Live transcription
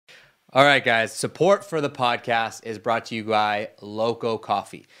All right, guys. Support for the podcast is brought to you by Loco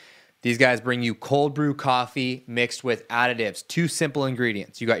Coffee. These guys bring you cold brew coffee mixed with additives. 2 simple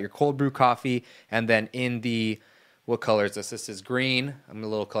ingredients. You got your cold brew coffee, and then in the, what color is this? This is green. I'm a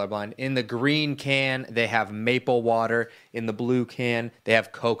little colorblind. In the green can, they have maple water. In the blue can, they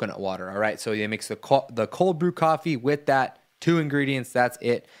have coconut water. All right, so they mix the cold brew coffee with that 2 ingredients. That's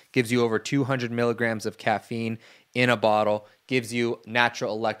it. Gives you over 200 milligrams of caffeine in a bottle. Gives you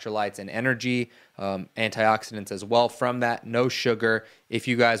natural electrolytes and energy, antioxidants as well from that. No sugar. If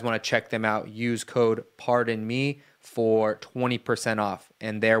you guys want to check them out, use code PARDONME for 20% off.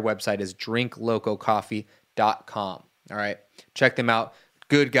 And their website is drinklococoffee.com. All right, check them out.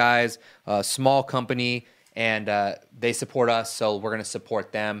 Good guys, small company, and they support us, so we're going to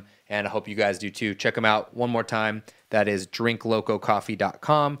support them, and I hope you guys do too. Check them out one more time. That is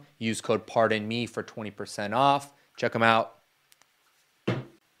drinklococoffee.com. Use code PARDONME for 20% off. Check them out.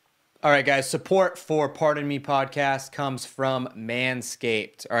 All right, guys, support for Pardon Me podcast comes from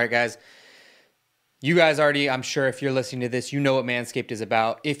Manscaped. All right, guys, you guys already, I'm sure if you're listening to this, you know what Manscaped is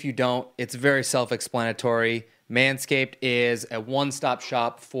about. If you don't, it's very self-explanatory. Manscaped is a one-stop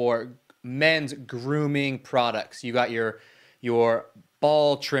shop for men's grooming products. You got your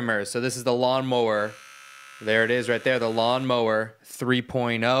ball trimmers. So this is the lawnmower. There it is right there, the Lawnmower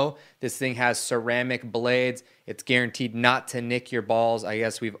 3.0. This thing has ceramic blades. It's guaranteed not to nick your balls. I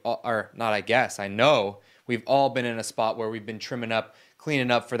know we've all been in a spot where we've been trimming up, cleaning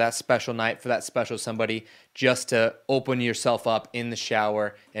up for that special night, for that special somebody, just to open yourself up in the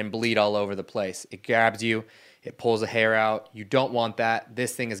shower and bleed all over the place. It grabs you. It pulls a hair out. You don't want that.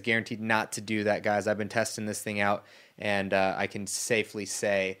 This thing is guaranteed not to do that, guys. I've been testing this thing out, and I can safely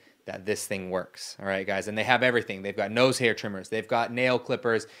say that this thing works. All right, guys. And they have everything. They've got nose hair trimmers. They've got nail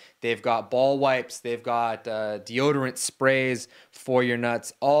clippers. They've got ball wipes. They've got deodorant sprays for your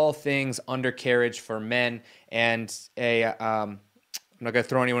nuts. All things undercarriage for men. And I'm not going to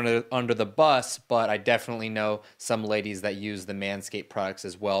throw anyone under the bus, but I definitely know some ladies that use the Manscaped products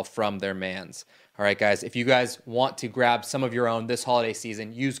as well from their mans. All right, guys. If you guys want to grab some of your own this holiday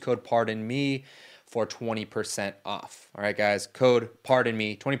season, use code PARDONME for 20% off. All right, guys, code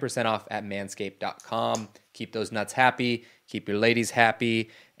PARDONME, 20% off at manscaped.com. Keep those nuts happy, keep your ladies happy,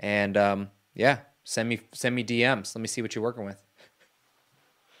 and send me DMs. Let me see what you're working with.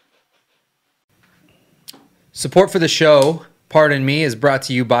 Support for the show, Pardon Me, is brought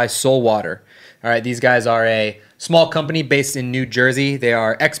to you by Soul Water. All right, these guys are a small company based in New Jersey. They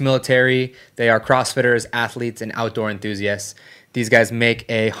are ex-military. They are CrossFitters, athletes, and outdoor enthusiasts. These guys make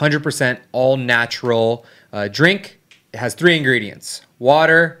a 100% all-natural drink. It has 3 ingredients: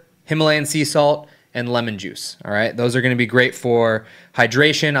 water, Himalayan sea salt, and lemon juice. All right, those are going to be great for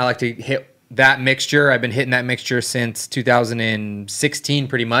hydration. I like to hit that mixture. I've been hitting that mixture since 2016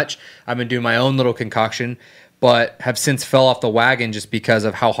 pretty much. I've been doing my own little concoction, but have since fell off the wagon just because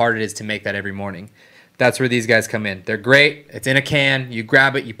of how hard it is to make that every morning. That's where these guys come in. They're great. It's in a can. You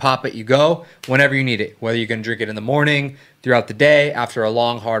grab it, you pop it, you go whenever you need it. Whether you're going to drink it in the morning, throughout the day, after a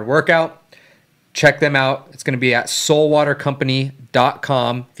long, hard workout. Check them out. It's going to be at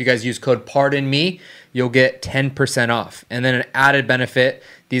soulwatercompany.com. If you guys use code PARDONME, you'll get 10% off. And then an added benefit,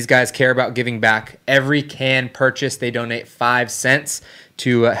 these guys care about giving back. Every can purchase, they donate 5 cents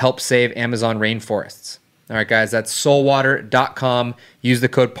to help save Amazon rainforests. All right, guys, that's soulwater.com. Use the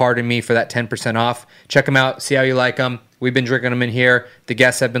code PARDONME for that 10% off. Check them out. See how you like them. We've been drinking them in here. The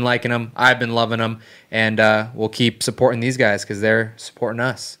guests have been liking them. I've been loving them. And we'll keep supporting these guys because they're supporting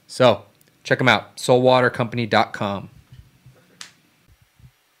us. So check them out. soulwatercompany.com.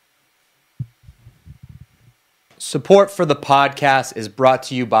 Support for the podcast is brought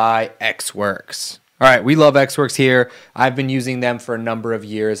to you by X-Works. All right, we love X-Works here. I've been using them for a number of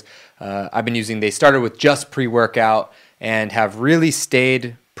years. They started with just pre-workout and have really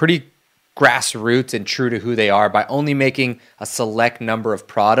stayed pretty grassroots and true to who they are by only making a select number of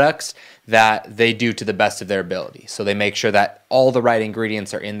products that they do to the best of their ability. So they make sure that all the right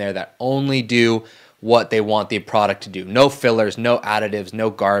ingredients are in there that only do what they want the product to do. No fillers, no additives,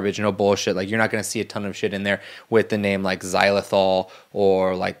 no garbage, no bullshit. Like, you're not going to see a ton of shit in there with the name like xylitol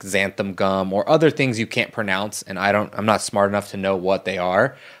or like xanthan gum or other things you can't pronounce, and I'm not smart enough to know what they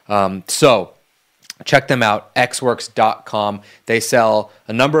are. So check them out, xworks.com. They sell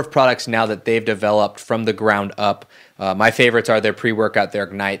a number of products now that they've developed from the ground up. My favorites are their pre-workout, their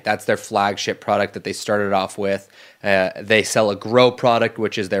Ignite. That's their flagship product that they started off with. They sell a Grow product,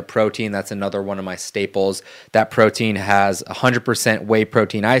 which is their protein. That's another one of my staples. That protein has 100% whey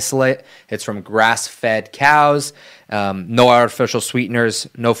protein isolate. It's from grass-fed cows. No artificial sweeteners,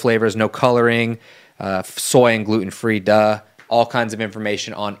 no flavors, no coloring, soy and gluten-free, all kinds of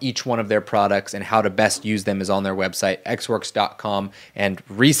information on each one of their products and how to best use them is on their website, xworks.com. And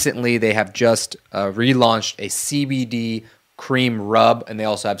recently they have just relaunched a CBD cream rub, and they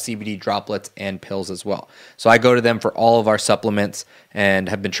also have CBD droplets and pills as well. So I go to them for all of our supplements and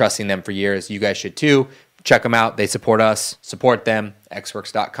have been trusting them for years. You guys should too. Check them out. They support us. Support them.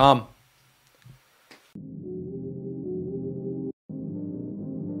 xworks.com.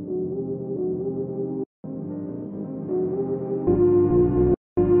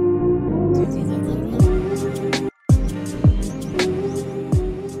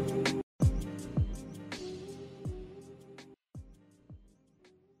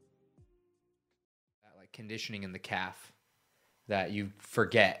 Conditioning in the calf that you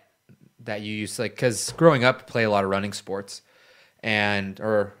forget that you used, like, because growing up, play a lot of running sports,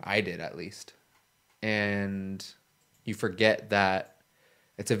 or I did at least, and you forget that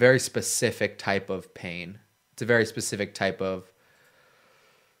it's a very specific type of pain. It's a very specific type of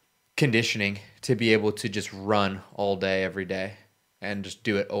conditioning to be able to just run all day, every day, and just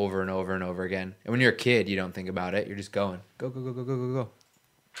do it over and over and over again. And when you're a kid, you don't think about it. You're just going, go, go, go, go, go, go, go.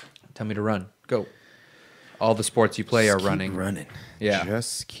 Tell me to run. Go. All the sports you play just are keep running. running. Yeah.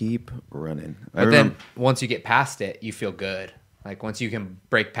 Just keep running. But then once you get past it, you feel good. Like once you can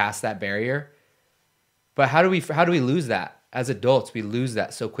break past that barrier. But how do we lose that? As adults, we lose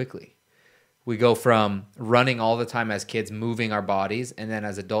that so quickly. We go from running all the time as kids, moving our bodies, and then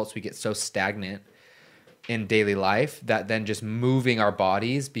as adults, we get so stagnant in daily life that then just moving our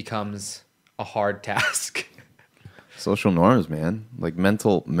bodies becomes a hard task. Social norms, man. Like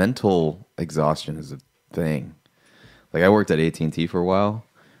mental exhaustion is a thing. Like I worked at AT&T for a while.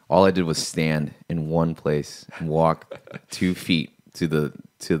 All I did was stand in one place and walk 2 feet to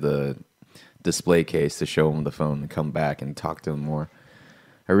the display case to show them the phone and come back and talk to them more.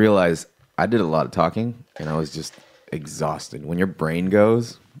 I realized I did a lot of talking and I was just exhausted. When your brain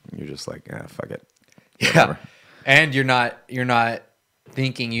goes, you're just like, fuck it. Whatever. Yeah. And you're not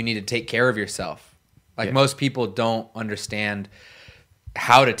thinking you need to take care of yourself. Like most people don't understand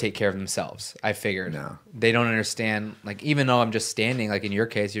how to take care of themselves. I figured. No. They don't understand, like, even though I'm just standing, like in your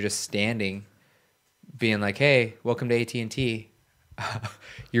case, you're just standing, being like, hey, welcome to AT&T.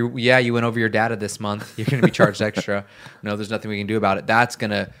 You went over your data this month. You're going to be charged extra. No, there's nothing we can do about it. That's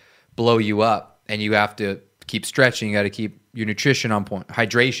going to blow you up, and you have to keep stretching. You got to keep your nutrition on point.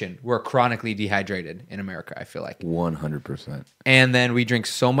 Hydration. We're chronically dehydrated in America, I feel like. 100%. And then we drink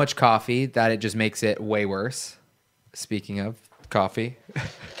so much coffee that it just makes it way worse. Speaking of coffee.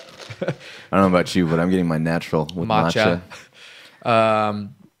 I don't know about you, but I'm getting my natural with matcha.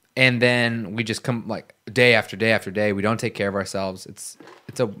 And then we just come like day after day after day. We don't take care of ourselves. It's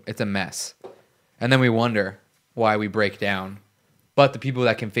a mess. And then we wonder why we break down. But the people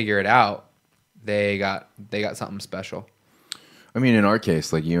that can figure it out, they got something special. I mean, in our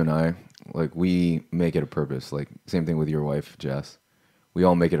case, like you and I, like we make it a purpose. Like same thing with your wife, Jess. We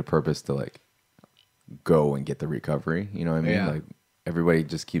all make it a purpose to like go and get the recovery. You know what I mean? Yeah. Like everybody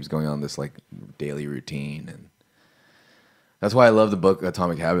just keeps going on this like daily routine, and that's why I love the book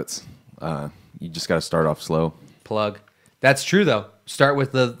Atomic Habits. You just got to start off slow. Plug. That's true though. Start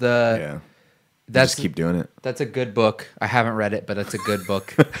with the yeah. That's just keep doing it. That's a good book. I haven't read it, but it's a good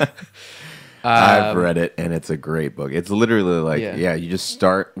book. I've read it, and it's a great book. It's literally like, you just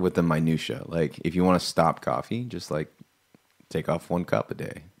start with the minutia. Like, if you want to stop coffee, just like take off 1 cup a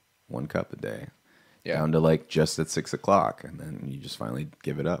day, down to like just at 6 o'clock, and then you just finally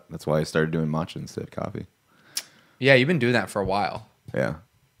give it up. That's why I started doing matcha instead of coffee. Yeah, you've been doing that for a while. Yeah,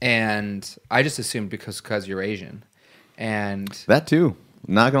 and I just assumed because you're Asian, and that too.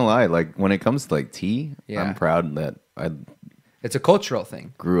 Not gonna lie, like when it comes to like tea, I'm proud that it's a cultural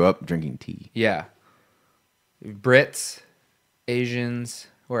thing. Grew up drinking tea. Yeah. Brits, Asians,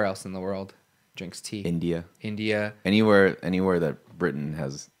 where else in the world drinks tea? India. Anywhere that Britain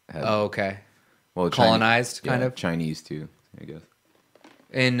has had. Oh, okay. Well, colonized, kind of. Chinese too, I guess.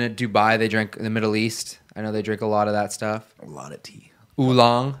 In Dubai, they drink, in the Middle East, I know they drink a lot of that stuff. A lot of tea.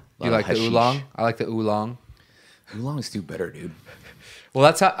 Oolong. You like the oolong? I like the oolong. Oolong is too better, dude. Well,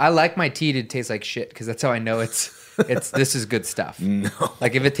 that's how I like my tea to taste like shit, because that's how I know it's this is good stuff. No.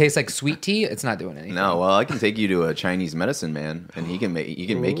 Like if it tastes like sweet tea, it's not doing anything. No, well, I can take you to a Chinese medicine man, and he can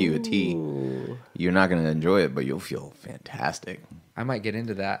make you a tea. You're not going to enjoy it, but you'll feel fantastic. I might get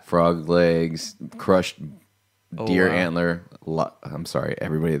into that. Frog legs, crushed deer antler. I'm sorry,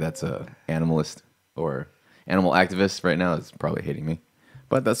 everybody that's a animalist or animal activist right now is probably hating me.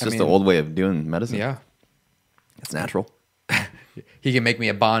 But that's just the old way of doing medicine. Yeah. It's natural. He can make me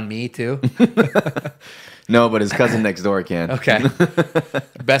a banh mi too. No, but his cousin next door can. Okay.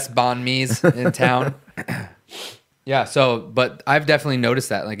 Best banh mi's in town. Yeah. So, but I've definitely noticed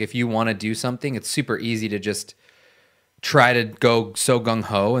that. Like, if you want to do something, it's super easy to just try to go so gung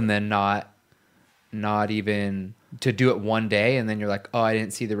ho and then not even to do it one day, and then you're like, oh, I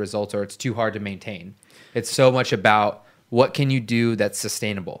didn't see the results, or it's too hard to maintain. It's so much about what can you do that's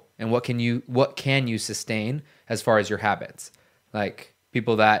sustainable, and what can you sustain as far as your habits. Like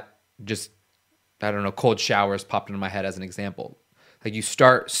people that just, I don't know, cold showers popped into my head as an example. Like you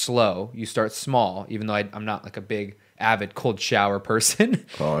start slow, you start small, even though I'm not like a big avid cold shower person.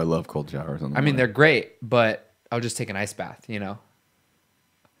 Oh, I love cold showers. I mean, they're great, but I'll just take an ice bath, you know?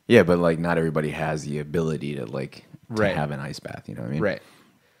 Yeah, but like not everybody has the ability to like to Right. have an ice bath. You know what I mean? Right.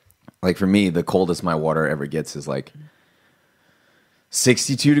 Like for me, the coldest my water ever gets is like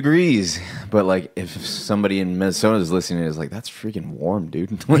 62 degrees. But like if somebody in Minnesota is listening, is like, that's freaking warm,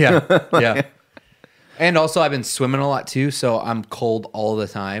 dude. Yeah. Yeah. And also I've been swimming a lot too, so I'm cold all the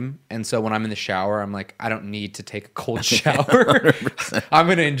time. And so when I'm in the shower, I'm like, I don't need to take a cold shower. 100%. I'm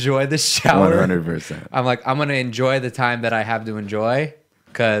going to enjoy the shower. 100%. I'm like, I'm going to enjoy the time that I have to enjoy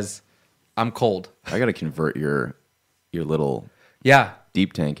because I'm cold. I got to convert your little Yeah.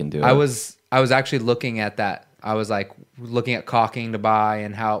 deep tank into I was actually looking at that. I was like looking at caulking to buy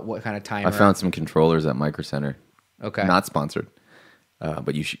and what kind of timer. I found some controllers at Micro Center. Okay. Not sponsored,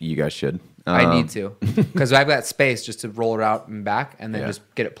 but you guys should. I need to because I've got space just to roll it out and back and then Yeah. just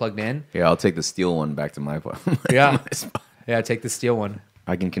get it plugged in. Yeah, I'll take the steel one back to my Yeah. my spot. Yeah, take the steel one.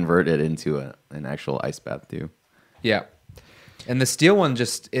 I can convert it into an actual ice bath too. Yeah. And the steel one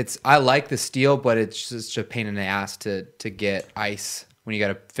I like the steel, but it's just a pain in the ass to get ice when you got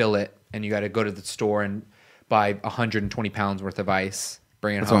to fill it and you got to go to the store and buy 120 pounds worth of ice,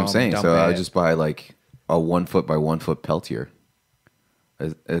 bring it That's home. what I'm saying. dump So I it. would just buy like a 1 foot by 1 foot Peltier.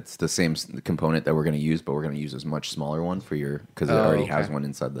 It's the same component that we're going to use, but we're going to use a much smaller one for because it already has one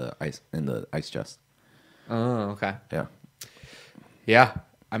inside the ice chest. Oh, okay. Yeah. Yeah.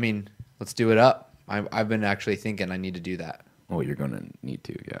 I mean, let's do it up. I've been actually thinking I need to do that. Oh, you're going to need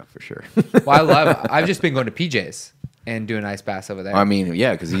to, yeah, for sure. Well, I've just been going to PJ's and doing ice baths over there. I mean,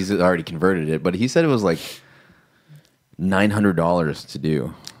 yeah, because he's already converted it, but he said it was like $900 to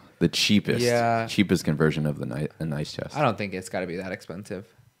do the cheapest conversion of an ice chest. I don't think it's got to be that expensive.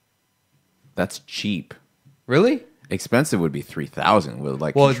 That's cheap. Really? Expensive would be $3,000 with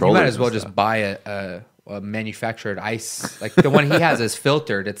like. Well, you controllers might as well and just stuff. buy a manufactured ice. Like the one he has is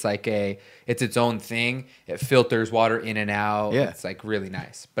filtered. It's like it's its own thing. It filters water in and out. Yeah. It's like really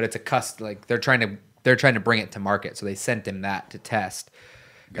nice. But it's a custom. Like they're trying to bring it to market, so they sent him that to test.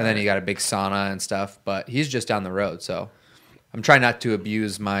 And then he got a big sauna and stuff. But he's just down the road, so I'm trying not to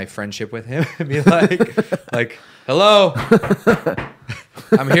abuse my friendship with him and be like, hello,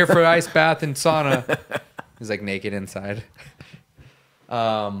 I'm here for ice bath and sauna. He's like naked inside.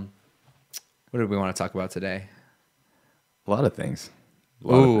 What did we want to talk about today? A lot of things. A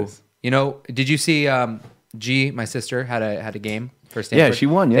lot of Ooh, things. you know, did you see G, my sister, had a game for Stanford? Yeah, she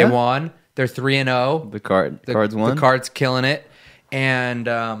won, They yeah. won. They're 3-0. The cards won. The Cards killing it. And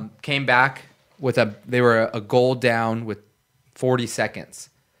came back with they were a goal down with 40 seconds.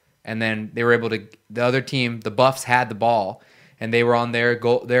 And then they were able to, the other team, the Buffs had the ball and they were on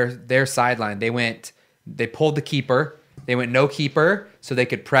their sideline. They pulled the keeper. They went no keeper so they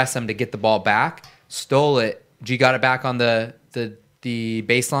could press them to get the ball back. Stole it. G got it back on the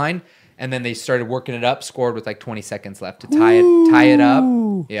baseline, and then they started working it up. Scored with like 20 seconds left to tie it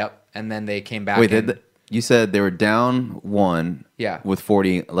up. Yep. And then they came back. Wait, you said they were down 1. Yeah. With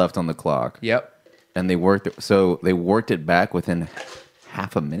 40 left on the clock. Yep. And they worked it back within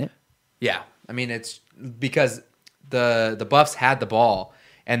half a minute. Yeah. I mean, it's because the Buffs had the ball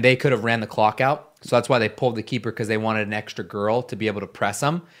and they could have ran the clock out. So that's why they pulled the keeper, because they wanted an extra girl to be able to press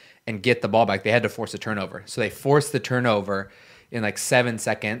them and get the ball back. They had to force a turnover. So they forced the turnover in like 7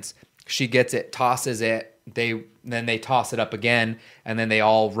 seconds. She gets it, tosses it. Then they toss it up again, and then they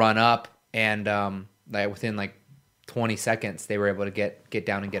all run up. And within like 20 seconds, they were able to get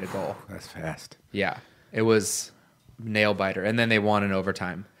down and get a goal. That's fast. Yeah, it was nail biter. And then they won in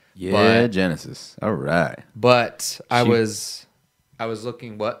overtime. Yeah, Genesis. All right. But I was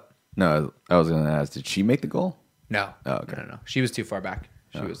looking what. No, I was going to ask, did she make the goal? No. Oh, okay. No. She was too far back.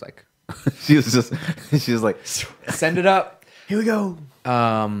 She was like, she was like, send it up. here we go.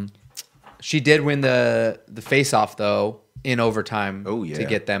 She did win the face-off though in overtime. Oh, yeah. To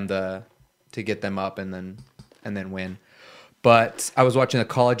get them up and then win. But I was watching the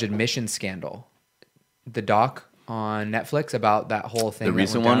college admission scandal, the doc on Netflix about that whole thing. The that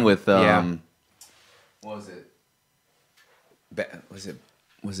recent went one down. with Yeah. what was it?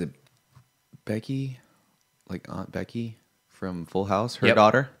 Was it Becky, like Aunt Becky from Full House, her Yep.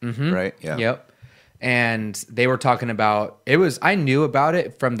 daughter, Mhm. right? Yeah. Yep. and they were talking about I knew about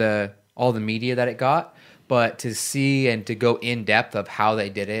it from all the media that it got, but to see and to go in depth of how they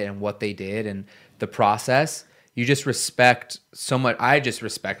did it and what they did and the process, you just respect so much. I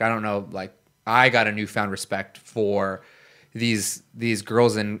don't know, like I got a newfound respect for these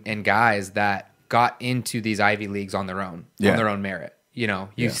girls and guys that got into these Ivy Leagues on their own merit.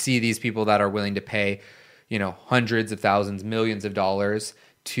 You see these people that are willing to pay, hundreds of thousands, millions of dollars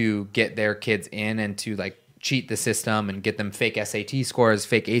to get their kids in and to like cheat the system and get them fake SAT scores,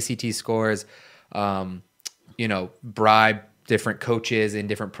 fake ACT scores, bribe different coaches in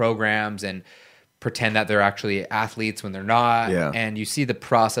different programs and pretend that they're actually athletes when they're not. Yeah. And you see the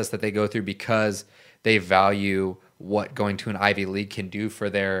process that they go through because they value what going to an Ivy League can do for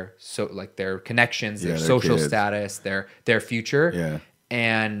their connections, their social status, their future. Yeah.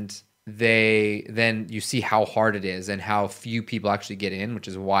 And then you see how hard it is and how few people actually get in, which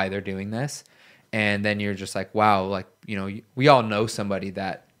is why they're doing this. And then you're just like, wow, like, we all know somebody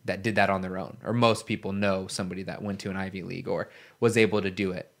that did that on their own, or most people know somebody that went to an Ivy League or was able to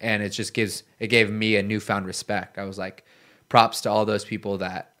do it. And it gave me a newfound respect. I was like, props to all those people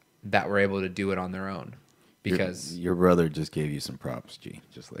that were able to do it on their own. Because your brother just gave you some props, G.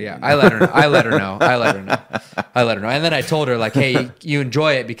 Just like I let her know. I let her know. And then I told her, like, hey, you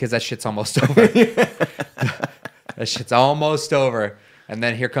enjoy it because that shit's almost over. That shit's almost over. And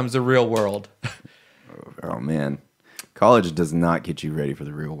then here comes the real world. Oh man. College does not get you ready for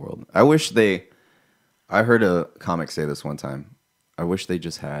the real world. I heard a comic say this one time. I wish they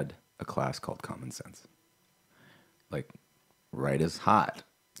just had a class called Common Sense. Like, right is hot.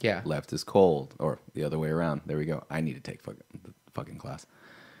 Yeah. Left is cold, or the other way around. There we go. I need to take the fucking class.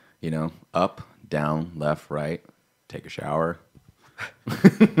 Up, down, left, right. Take a shower.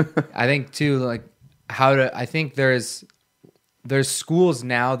 I think too, like I think there's schools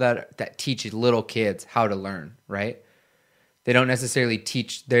now that teach little kids how to learn, right? They don't necessarily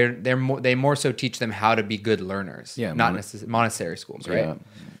teach. They more so teach them how to be good learners. Yeah, not necessarily Montessori schools, right? Yeah.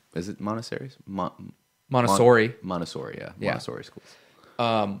 Is it Montessori? Montessori. Montessori, yeah. Montessori schools.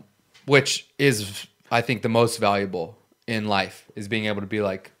 Which is, I think, the most valuable in life is being able to be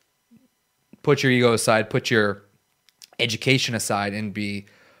like, put your ego aside, put your education aside, and be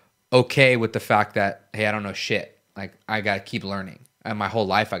okay with the fact that, hey, I don't know shit. Like, I got to keep learning. And my whole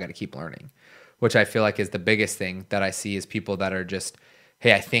life, I got to keep learning, which I feel like is the biggest thing that I see is people that are just,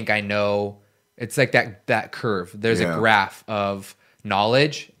 hey, I think I know. It's like that curve. There's a graph of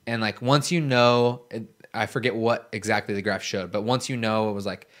knowledge. And like, once you know, I forget what exactly the graph showed, but once you know it was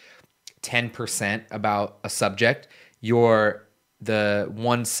like 10% about a subject, the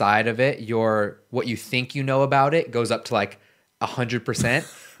one side of it, what you think you know about it goes up to like 100%.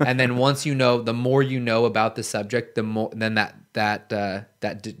 And then once the more you know about the subject, the more then that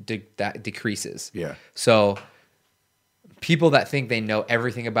decreases. Yeah. So people that think they know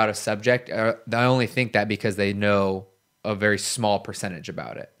everything about a subject, they only think that because they know a very small percentage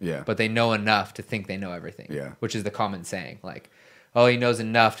about it. Yeah. But they know enough to think they know everything. Yeah. Which is the common saying. Like, oh, he knows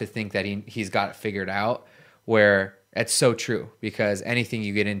enough to think that he's got it figured out, where it's so true, because anything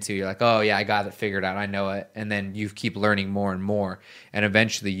you get into, you're like, oh yeah, I got it figured out. I know it. And then you keep learning more and more. And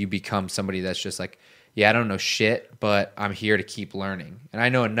eventually you become somebody that's just like, yeah, I don't know shit, but I'm here to keep learning. And I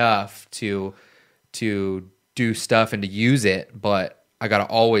know enough to do stuff and to use it, but I got to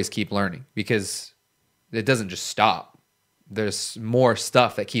always keep learning, because it doesn't just stop. There's more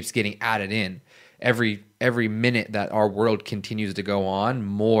stuff that keeps getting added in. Every minute that our world continues to go on,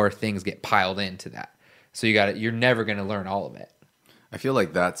 more things get piled into that. So you're never going to learn all of it. I feel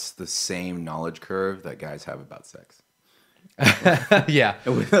like that's the same knowledge curve that guys have about sex. Yeah.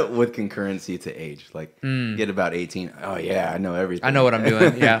 With concurrency to age. Like, get about 18, oh yeah, I know everything. I know what I'm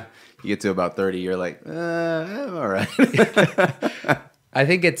doing, yeah. You get to about 30, you're like, I'm all right. I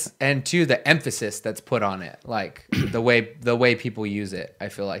think and too, the emphasis that's put on it, like the way people use it, I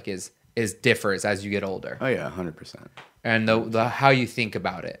feel like is differs as you get older. Oh yeah, 100%. And the how you think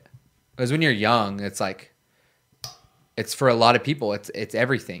about it, because when you're young, it's like, it's for a lot of people, it's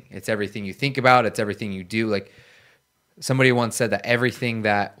everything. It's everything you think about. It's everything you do. Like, somebody once said that everything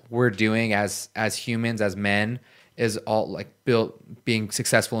that we're doing as humans, as men, is all like being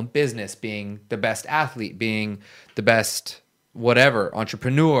successful in business, being the best athlete, being the best whatever,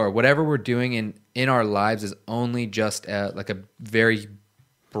 entrepreneur, whatever we're doing in our lives is only just like a very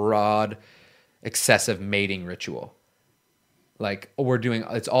broad, excessive mating ritual. Like,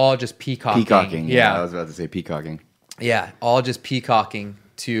 it's all just peacocking. Peacocking, yeah. I was about to say peacocking. Yeah, all just peacocking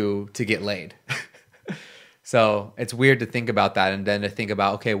to get laid. So it's weird to think about that, and then to think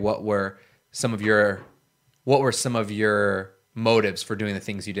about, okay, what were some of your motives for doing the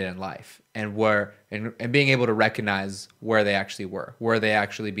things you did in life, and and being able to recognize where they actually were. Were they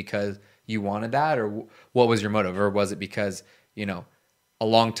actually because you wanted that, or what was your motive? Or was it because, a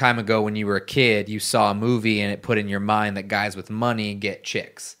long time ago when you were a kid, you saw a movie and it put in your mind that guys with money get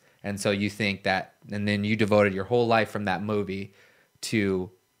chicks. And so you think that, and then you devoted your whole life from that movie to,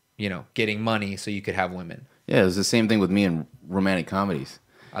 getting money so you could have women. Yeah, it's the same thing with me in romantic comedies.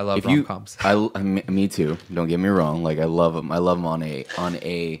 I love rom-coms. Me too. Don't get me wrong. Like I love them. I love them on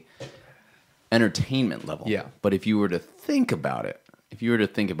a entertainment level. Yeah. But if you were to think about it,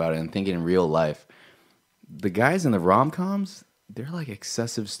 and think in real life, the guys in the rom-coms, they're like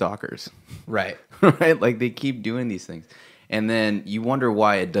excessive stalkers. Right. Right? Like they keep doing these things. And then you wonder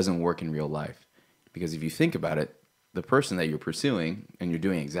why it doesn't work in real life. Because if you think about it, the person that you're pursuing and you're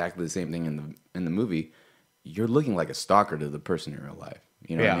doing exactly the same thing in the movie, you're looking like a stalker to the person in real life.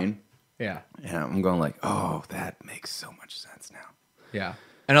 You know what I mean? Yeah. And I'm going like, oh, that makes so much sense now. Yeah.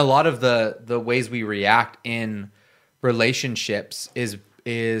 And a lot of the ways we react in relationships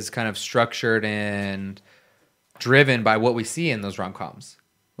is kind of structured and driven by what we see in those rom-coms.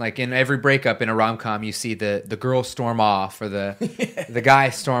 Like in every breakup in a rom-com, you see the girl storm off or the guy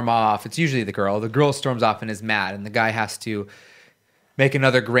storm off. It's usually the girl. The girl storms off and is mad, and the guy has to make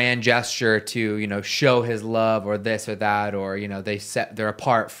another grand gesture to, show his love or this or that, or, they're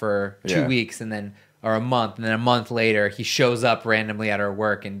apart for 2 weeks and then, or a month. And then a month later, he shows up randomly at her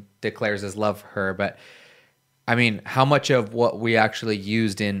work and declares his love for her. But I mean, how much of what we actually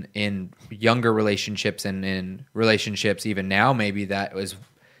used in younger relationships and in relationships even now, maybe that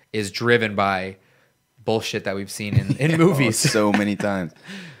is driven by bullshit that we've seen in movies so many times.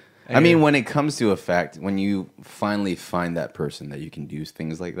 I mean, when it comes to a fact, when you finally find that person that you can do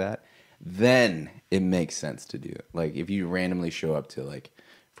things like that, then it makes sense to do it. Like if you randomly show up to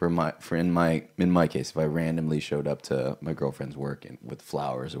in my case, if I randomly showed up to my girlfriend's work with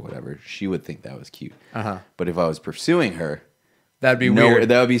flowers or whatever, she would think that was cute. Uh-huh. But if I was pursuing her, that'd be weird.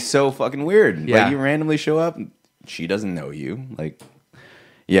 That would be so fucking weird. Yeah. Like you randomly show up, she doesn't know you. Like,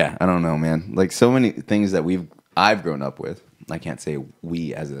 yeah, I don't know, man. Like so many things that I've grown up with. I can't say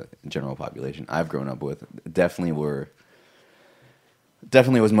we as a general population. I've grown up with definitely was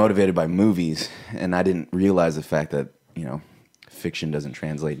motivated by movies, and I didn't realize the fact that fiction doesn't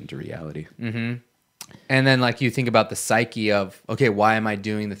translate into reality. Mm-hmm. And then like you think about the psyche of, okay, why am I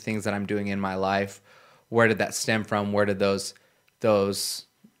doing the things that I'm doing in my life? Where did that stem from? Where did that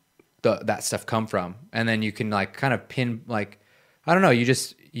stuff come from? And then you can like kind of pin, like, I don't know,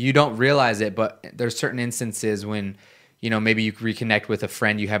 you don't realize it, but there's certain instances when, maybe you reconnect with a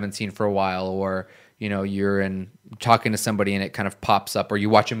friend you haven't seen for a while, or, you're talking to somebody and it kind of pops up, or you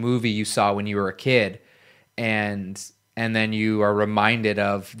watch a movie you saw when you were a kid and then you are reminded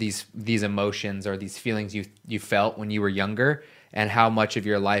of these emotions or these feelings you felt when you were younger, and how much of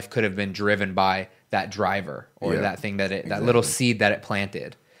your life could have been driven by that driver or that thing that little seed that it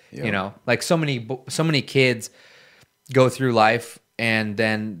planted. Yeah. Like so many kids go through life and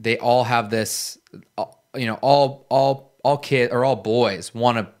then they all have this, all kids or all boys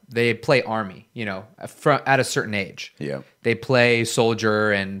they play army, at a certain age. Yeah. They play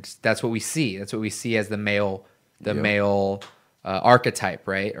soldier, and that's what we see. That's what we see as the male archetype,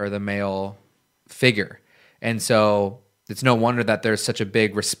 right? Or the male figure. And so it's no wonder that there's such a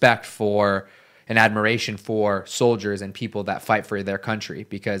big respect for and admiration for soldiers and people that fight for their country,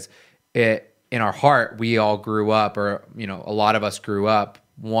 because in our heart, we all grew up, or, a lot of us grew up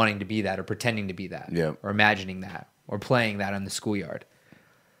wanting to be that, or pretending to be that, or imagining that, or playing that on the schoolyard,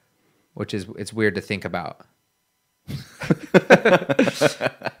 which it's weird to think about.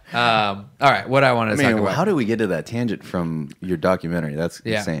 All right, what I wanted to talk about. How did we get to that tangent from your documentary? That's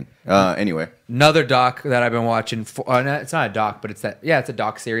insane. Anyway, another doc that I've been watching. It's not a doc, but it's a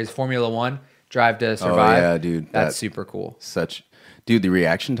doc series. Formula One, Drive to Survive. Oh yeah, dude, that's super cool. Dude, the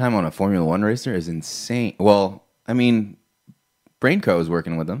reaction time on a Formula One racer is insane. Well, I mean, Brainco is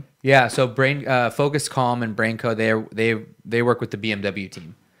working with them. Yeah, so Focus Calm and Brainco, they work with the BMW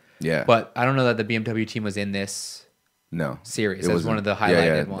team. Yeah, but I don't know that the BMW team was in this. No, series. It was one of the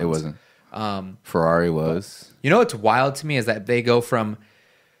highlighted ones. It wasn't. Ferrari was. What's wild to me is that they go from,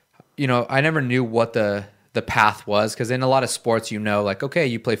 I never knew what the path was, because in a lot of sports, like, okay,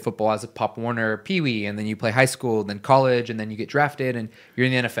 you play football as a Pop Warner Pee-wee, and then you play high school, then college, and then you get drafted, and you're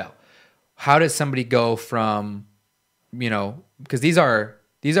in the NFL. How does somebody go from, because these are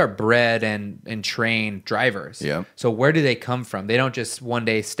bred and trained drivers. Yeah. So where do they come from? They don't just one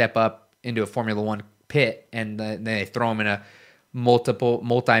day step up into a Formula One pit and then they throw them in a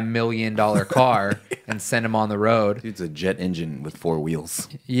multi-million-dollar car and send them on the road. Dude, it's a jet engine with 4 wheels.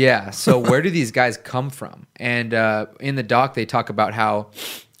 Yeah. So where do these guys come from? And in the doc, they talk about how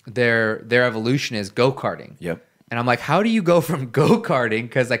their evolution is go-karting. Yep. And I'm like, how do you go from go-karting?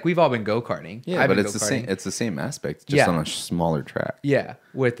 Because like we've all been go-karting. Yeah, I've but been it's the go-karting. same. It's the same aspect, just on a smaller track. Yeah,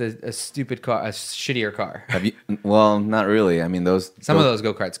 with a stupid car, a shittier car. Have you? Well, not really. I mean, Some of those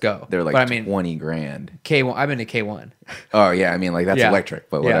go-karts go. They're like, but I mean, 20 grand. K1. I've been to K1. Oh yeah, I mean, like that's electric,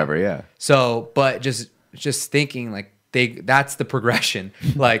 but whatever. Yeah. So, but just thinking like that's the progression.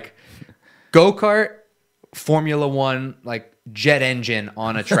 Like go-kart, Formula One, like jet engine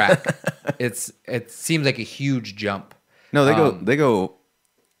on a track. It seems like a huge jump. No, they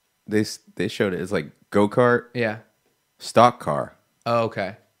showed it. It's like go-kart. Yeah. Stock car. Oh,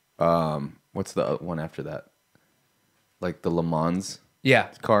 okay. What's the one after that? Like the Le Mans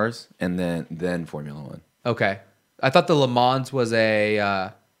cars, and then Formula One. Okay. I thought the Le Mans was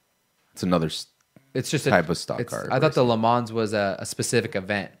it's another it's just type of stock car. I thought the Le Mans was a specific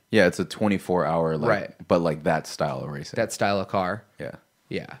event. Yeah, it's a 24-hour right. But like that style of racing. That style of car. Yeah.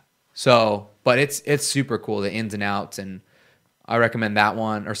 Yeah. So, but it's super cool, the ins and outs, and I recommend that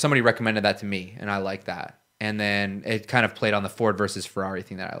one, or somebody recommended that to me, and I like that. And then it kind of played on the Ford versus Ferrari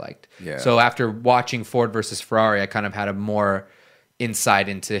thing that I liked. Yeah. So after watching Ford versus Ferrari, I kind of had a more insight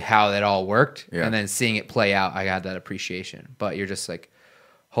into how that all worked. Yeah. And then seeing it play out, I had that appreciation. But you're just like,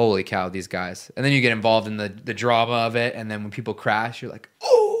 holy cow, these guys. And then you get involved in the drama of it, and then when people crash, you're like,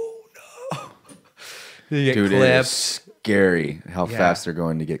 oh no. You get clipped. It is scary how fast they're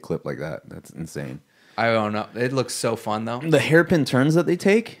going to get clipped like that. That's insane. I don't know. It looks so fun though. The hairpin turns that they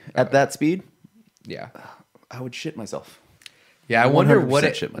take at that speed. Yeah. I would shit myself. Yeah, I wonder what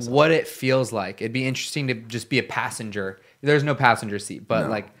it feels like. It'd be interesting to just be a passenger. There's no passenger seat, but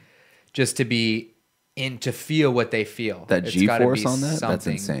like just to be to feel what they feel. That G-force on that? That's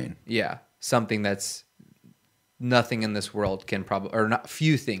insane. Yeah. Something that's nothing in this world can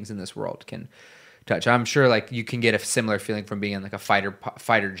few things in this world can touch. I'm sure like you can get a similar feeling from being in like a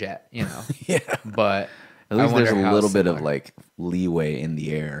fighter jet, you know. Yeah. But at least there's a little bit of like leeway in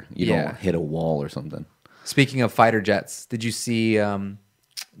the air. You don't hit a wall or something. Speaking of fighter jets, did you see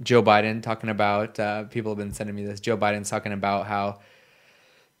Joe Biden talking about? People have been sending me this. Joe Biden's talking about how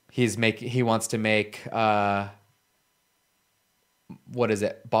he wants to make what is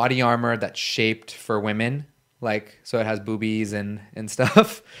it? Body armor that's shaped for women, like so it has boobies and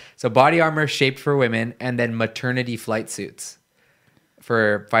stuff. So body armor shaped for women, and then maternity flight suits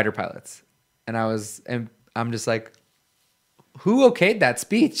for fighter pilots. And I'm just like, who okayed that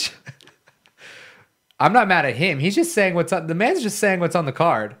speech? I'm not mad at him. He's just saying the man's just saying what's on the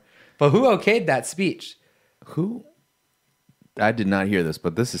card. But who okayed that speech? Who? I did not hear this,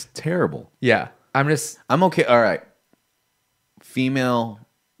 but this is terrible. Yeah. I'm okay. All right. Female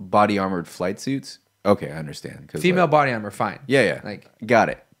body armored flight suits. Okay, I understand. Female body armor, fine. Yeah. Like, got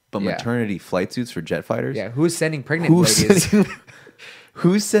it. But maternity flight suits for jet fighters? Yeah. Who's sending pregnant ladies?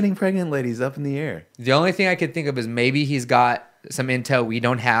 Who's sending pregnant ladies up in the air? The only thing I could think of is maybe he's got some intel we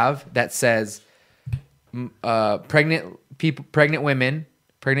don't have that says pregnant women,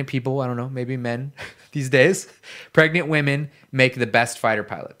 pregnant people, I don't know, maybe men these days, pregnant women make the best fighter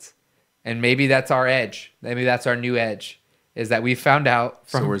pilots. And maybe that's our edge. Maybe that's our new edge, is that we found out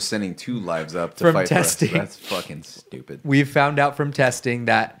so we're sending 2 lives up to fight testing. For us. That's fucking stupid. We've found out from testing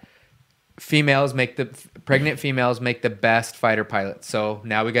that pregnant females make the best fighter pilots. So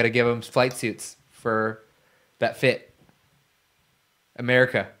now we got to give them flight suits that fit.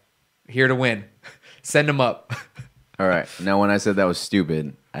 America, here to win. Send them up. All right. Now, when I said that was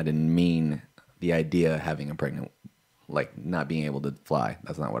stupid, I didn't mean the idea of having a pregnant, like not being able to fly.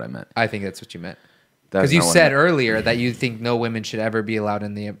 That's not what I meant. I think that's what you meant. Because you said earlier that you think no women should ever be allowed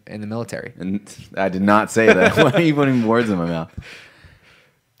in the military. And I did not say that. Why are you putting words in my mouth?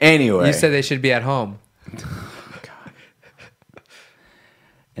 Anyway. You said they should be at home. Oh, God.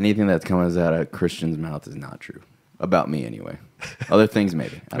 Anything that comes out of a Christian's mouth is not true. About me, anyway. Other things,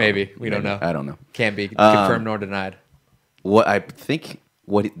 maybe. We don't know. I don't know. Can't be confirmed nor denied. What I think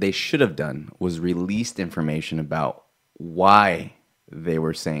they should have done was released information about why they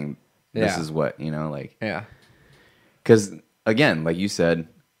were saying this is what, like. Yeah. Because, again, like you said,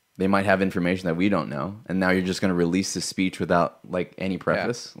 they might have information that we don't know, and now you're just going to release the speech without, like, any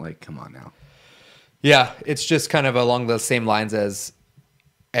preface? Yeah. Like, come on now. Yeah, it's just kind of along the same lines as,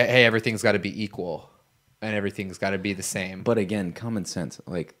 hey, everything's got to be equal. And everything's got to be the same. But again, common sense.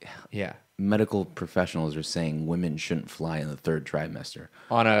 Like, medical professionals are saying women shouldn't fly in the 3rd trimester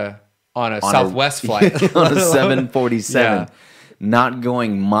on a Southwest flight on a 747, not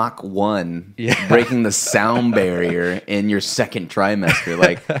going Mach 1, breaking the sound barrier in your 2nd trimester.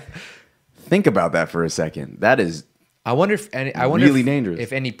 Like, Think about that for a second. That is I wonder if really dangerous.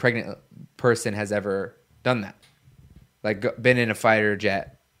 If any pregnant person has ever done that, like been in a fighter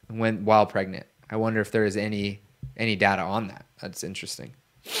jet while pregnant. I wonder if there is any data on that. That's interesting.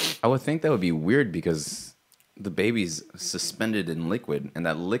 I would think that would be weird because the baby's suspended in liquid, and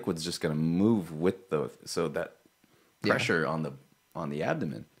that liquid's just going to move with that pressure on the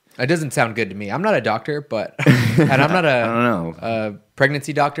abdomen. It doesn't sound good to me. I'm not a doctor, but and I'm not I don't know. a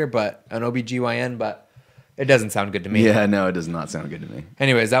pregnancy doctor, but an OBGYN, but it doesn't sound good to me. Yeah, no, it does not sound good to me.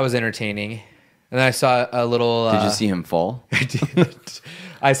 Anyways, that was entertaining. And then I saw a little... Did you see him fall? I did.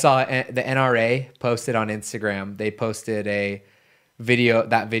 I saw the NRA posted on Instagram. They posted a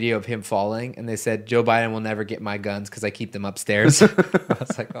video of him falling, and they said, Joe Biden will never get my guns because I keep them upstairs. I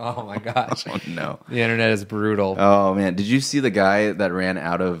was like, oh my gosh. Oh, no. The internet is brutal. Oh, man. Did you see the guy that ran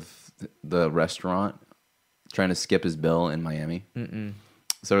out of the restaurant trying to skip his bill in Miami? Mm-mm.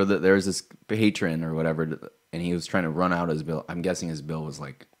 So there was this patron or whatever, and he was trying to run out his bill. I'm guessing his bill was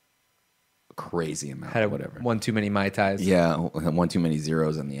like a crazy amount or whatever. One too many Mai Tais. Yeah, one too many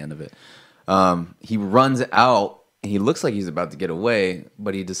zeros on the end of it. He runs out. He looks like he's about to get away,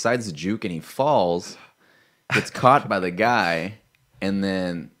 but he decides to juke and he falls, gets caught by the guy, and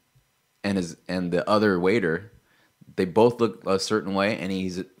then the other waiter. They both look a certain way, and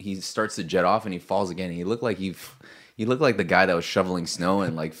he starts to jet off and he falls again. He looked like the guy that was shoveling snow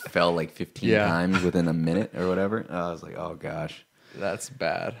and like fell like 15 times within a minute or whatever. I was like, oh gosh, that's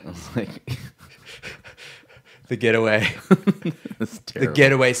bad. I was like, the getaway, that's terrible. The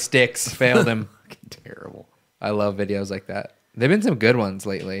getaway sticks failed him. Terrible. I love videos like that. There've been some good ones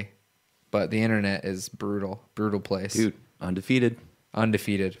lately, but the internet is brutal place. Dude, undefeated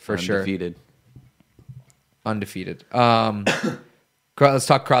for sure. Undefeated. Let's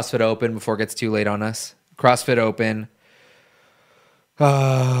talk CrossFit Open before it gets too late on us. CrossFit Open.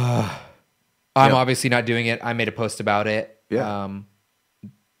 I'm obviously not doing it. I made a post about it. Yeah.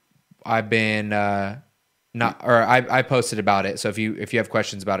 I've been I posted about it. So if you have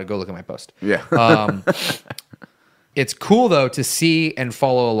questions about it, go look at my post. Yeah. It's cool though to see and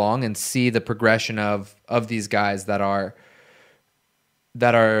follow along and see the progression of these guys that are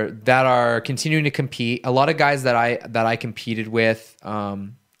continuing to compete. A lot of guys that I competed with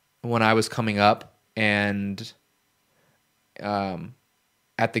when I was coming up and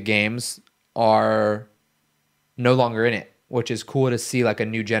at the games are no longer in it, which is cool to see, like a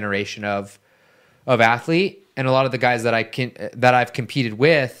new generation of athlete. And a lot of the guys that I've competed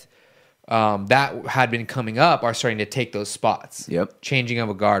with that had been coming up are starting to take those spots. Yep. Changing of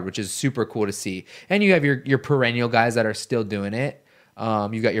a guard, which is super cool to see. And you have your perennial guys that are still doing it.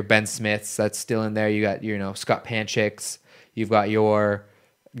 You got your Ben Smiths that's still in there. You got Scott Panchicks. You've got your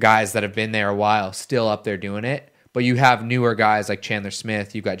guys that have been there a while still up there doing it. But you have newer guys like Chandler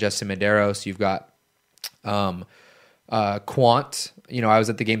Smith. You've got Justin Medeiros. You've got Quant. I was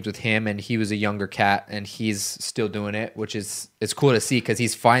at the games with him, and he was a younger cat, and he's still doing it, which it's cool to see because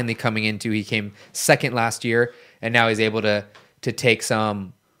he's finally coming into. He came second last year, and now he's able to take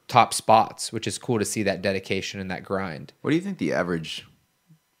some top spots, which is cool to see that dedication and that grind. What do you think the average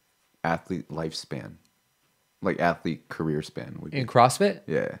athlete lifespan, like athlete career span, would be in CrossFit?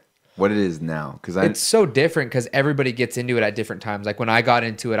 Yeah, what it is now? Because it's so different because everybody gets into it at different times. Like when I got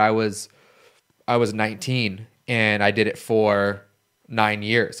into it, I was 19, and I did it for 9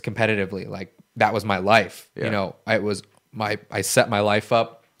 years competitively. Like that was my life. Yeah. I set my life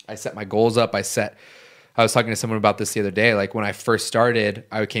up. I set my goals up. I was talking to someone about this the other day. Like when I first started,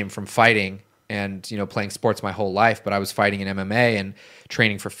 I came from fighting and, playing sports my whole life, but I was fighting in MMA and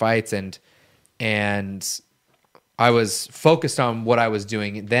training for fights and I was focused on what I was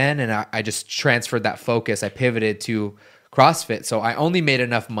doing then. And I just transferred that focus. I pivoted to CrossFit. So I only made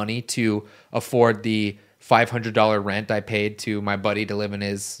enough money to afford the $500 rent I paid to my buddy to live in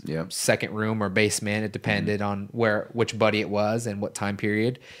his second room or basement. It depended on which buddy it was and what time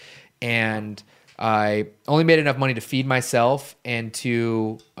period. And I only made enough money to feed myself and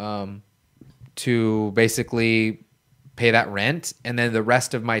to basically pay that rent. And then the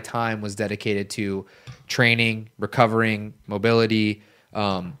rest of my time was dedicated to training, recovering, mobility,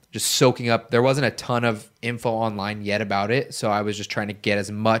 just soaking up. There wasn't a ton of info online yet about it, so I was just trying to get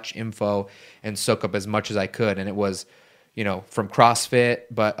as much info and soak up as much as I could. And it was, from CrossFit,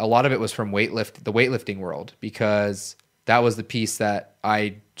 but a lot of it was from the weightlifting world, because that was the piece that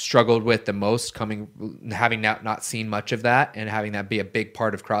I struggled with the most, having not seen much of that and having that be a big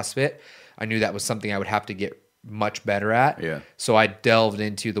part of CrossFit. I knew that was something I would have to get much better at. Yeah. So I delved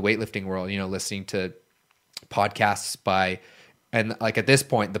into the weightlifting world, listening to podcasts and like at this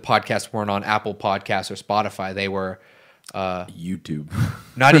point, the podcasts weren't on Apple Podcasts or Spotify. They were YouTube.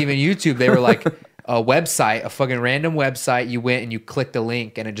 Not even YouTube. They were like a website, a fucking random website. You went and you clicked a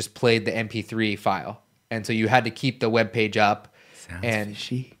link and it just played the MP3 file. And so you had to keep the web page up. Sounds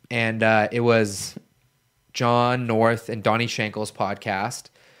fishy. And it was John North and Donnie Schenkel's podcast.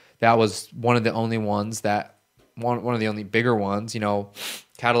 That was one of the only ones one of the only bigger ones. You know,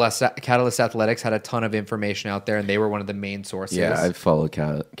 Catalyst Athletics had a ton of information out there, and they were one of the main sources. Yeah, I've followed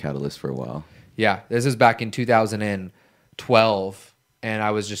Catalyst for a while. Yeah, this is back in 2012, and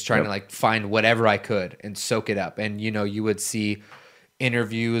I was just trying to like find whatever I could and soak it up. And you know, you would see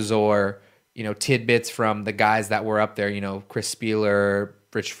interviews or tidbits from the guys that were up there. You know, Chris Spieler,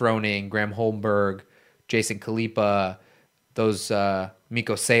 Rich Froning, Graham Holmberg, Jason Kalipa, those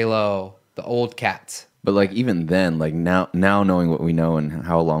Miko Salo, the old cats. But like even then, like now knowing what we know and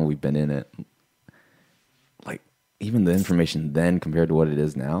how long we've been in it, like even the information then compared to what it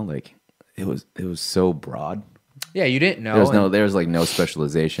is now, like it was so broad. Yeah, you didn't know. There's like no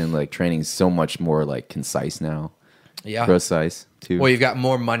specialization. Like training's so much more like concise now. Yeah, precise too. Well, you've got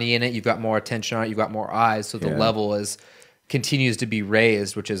more money in it. You've got more attention on it. You've got more eyes. So the level continues to be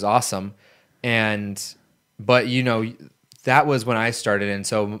raised, which is awesome. But that was when I started. And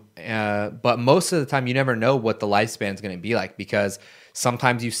so, but most of the time you never know what the lifespan is going to be like, because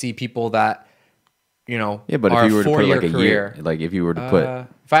sometimes you see people that, but if you were to put like a year, like if you were to put,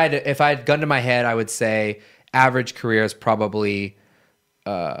 if I had gun to my head, I would say average career is probably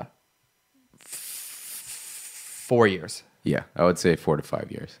 4 years. Yeah. I would say 4 to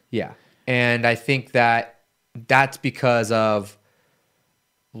 5 years. Yeah. And I think that's because of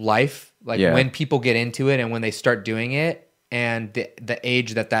life, like when people get into it and when they start doing it, and the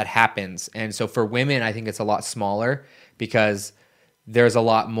age that happens. And so for women, I think it's a lot smaller because there's a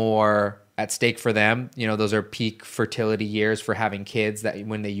lot more at stake for them. Those are peak fertility years for having kids, that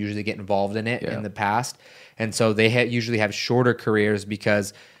when they usually get involved in it in the past. And so they usually have shorter careers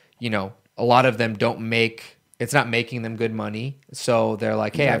because, a lot of them it's not making them good money. So they're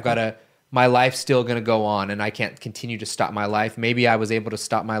like, hey, my life's still going to go on and I can't continue to stop my life. Maybe I was able to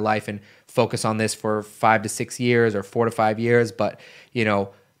stop my life and focus on this for 5 to 6 years or 4 to 5 years, but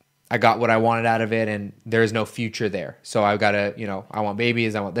I got what I wanted out of it and there's no future there. So I've got to, I want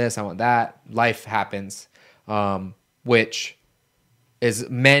babies, I want this, I want that. Life happens, which is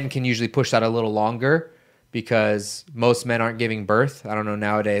men can usually push that a little longer because most men aren't giving birth. I don't know,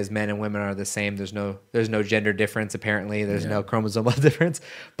 nowadays men and women are the same. There's no gender difference apparently. There's no chromosomal difference.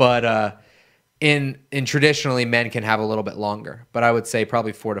 But in traditionally men can have a little bit longer. But I would say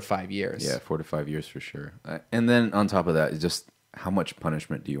probably 4 to 5 years. Yeah, 4 to 5 years for sure. And then on top of that, just how much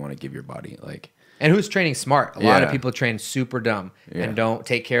punishment do you want to give your body? Like, and who's training smart? A lot of people train super dumb and don't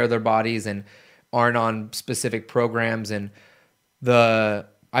take care of their bodies and aren't on specific programs. And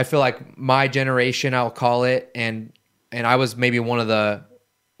I feel like my generation, I'll call it, and I was maybe one of the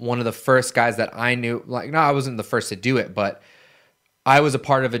first guys that I knew. Like, no, I wasn't the first to do it, but I was a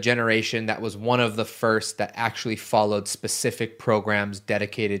part of a generation that was one of the first that actually followed specific programs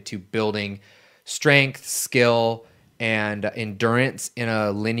dedicated to building strength, skill, and endurance in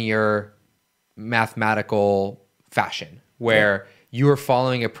a linear mathematical fashion, where you were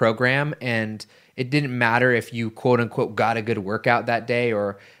following a program and it didn't matter if you quote unquote got a good workout that day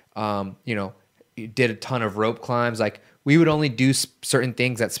or, you did a ton of rope climbs. Like we would only do certain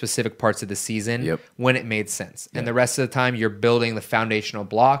things at specific parts of the season when it made sense. And the rest of the time you're building the foundational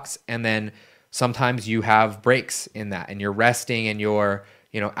blocks. And then sometimes you have breaks in that and you're resting and you're,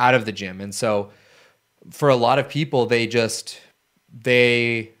 out of the gym. And so for a lot of people, when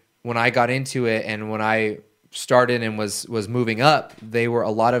I got into it and when I started and was moving up, a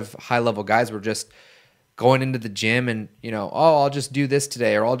lot of high level guys were just going into the gym and I'll just do this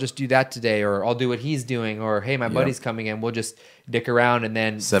today or I'll just do that today or I'll do what he's doing or hey, my buddy's coming in, we'll just dick around and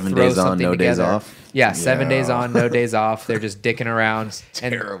then 7 days on, no days off. Yeah, 7 days on, no days off. They're just dicking around. It's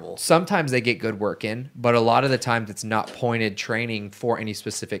terrible. And sometimes they get good work in, but a lot of the times it's not pointed training for any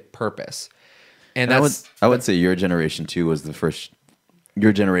specific purpose. And I would say your generation too was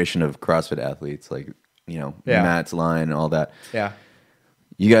your generation of CrossFit athletes, like Matt's line and all that. Yeah.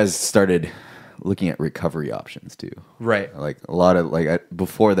 You guys started looking at recovery options too. Right. Like a lot of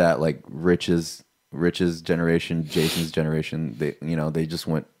before that, like Rich's generation, Jason's generation, they just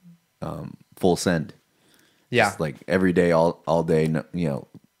went full send. Yeah. Just like every day, all day,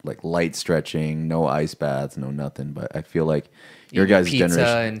 like light stretching, no ice baths, no nothing. But I feel like your guys' pizza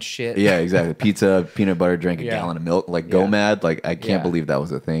generation and shit. Yeah, exactly. Pizza, peanut butter, drink a gallon of milk, like go mad. Like I can't believe that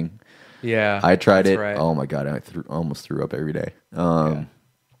was a thing. Yeah, I tried it. Right. Oh my god, I almost threw up every day.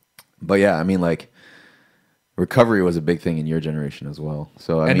 But yeah, I mean, like recovery was a big thing in your generation as well.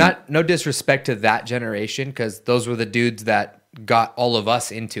 So I mean, no disrespect to that generation, because those were the dudes that got all of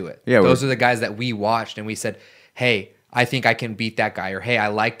us into it. Yeah, those are the guys that we watched and we said, hey, I think I can beat that guy, or hey, I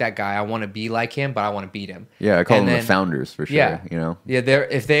like that guy. I want to be like him, but I want to beat him. Yeah, I call them the founders for sure. Yeah, you know. Yeah,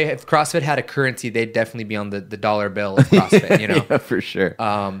 if CrossFit had a currency, they'd definitely be on the dollar bill of CrossFit. You know, yeah, for sure.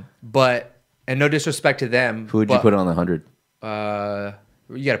 But no disrespect to them. Who would you put on the 100?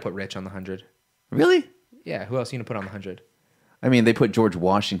 You got to put Rich on the 100. Really? Yeah. Who else are you gonna put on the 100? I mean, they put George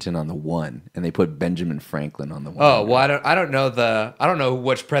Washington on the 1, and they put Benjamin Franklin on the 1. Oh well, I don't know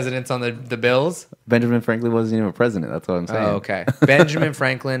which president's on the bills. Benjamin Franklin wasn't even a president. That's what I'm saying. Oh, okay. Benjamin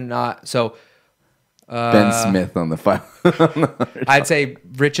Franklin, not so. Ben Smith on the 5. I'd say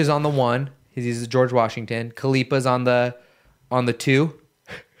Rich is on the 1. He's George Washington. Khalipa's on the 2,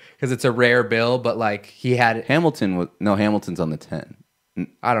 because it's a rare bill, but like he had Hamilton's on the 10.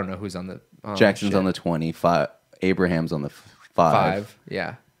 I don't know who's on the. Jackson's on the 25. Abraham's on the 5.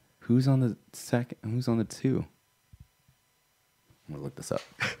 Yeah. Who's on the 2nd? Who's on the 2? I'm gonna look this up.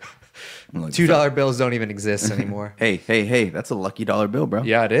 $2 bills don't even exist anymore. Hey! That's a lucky dollar bill, bro.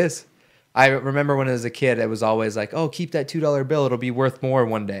 Yeah, it is. I remember when I was a kid, it was always like, "Oh, keep that $2 bill; it'll be worth more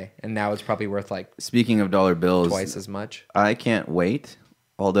one day." And now it's probably worth like. Speaking of dollar bills, twice as much. I can't wait.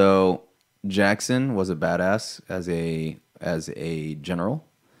 Although Jackson was a badass as a general.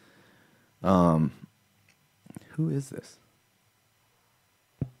 Who is this?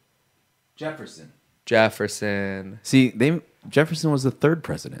 Jefferson. See, Jefferson was the 3rd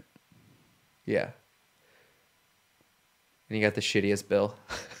president. Yeah. And you got the shittiest bill.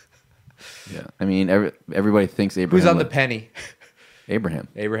 Yeah. I mean, everybody thinks Abraham. Who's on the penny? Abraham.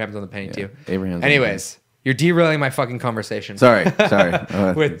 Abraham's on the penny too. Abraham's. Anyways, you're derailing my fucking conversation. Sorry.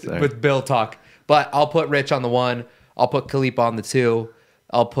 With bill talk. But I'll put Rich on the 1. I'll put Khalipa on the 2.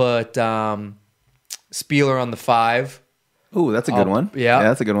 I'll put Spieler on the 5. Ooh, that's a good one. Yeah,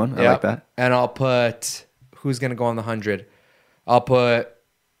 that's a good one. I like that. And I'll put, who's gonna go on the 100? I'll put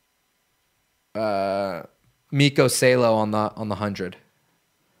Miko Salo on the 100.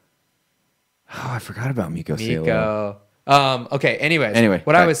 Oh, I forgot about Miko Salo. Okay. Anyway,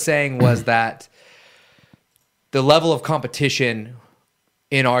 what I was saying was that the level of competition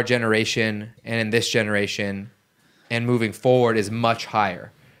in our generation and in this generation and moving forward is much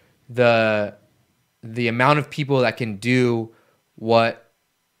higher. The amount of people that can do what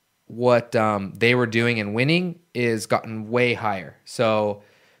they were doing and winning is gotten way higher. So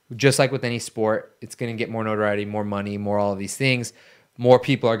just like with any sport, it's going to get more notoriety, more money, more all of these things. More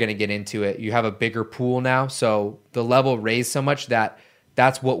people are going to get into it. You have a bigger pool now. So the level raised so much that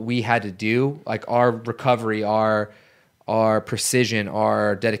that's what we had to do. Like our recovery, our precision,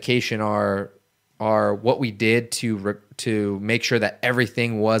 our dedication, our what we did to make sure that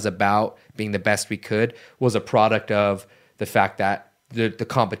everything was about being the best we could was a product of the fact that the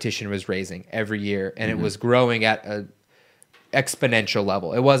competition was raising every year, and it was growing at a exponential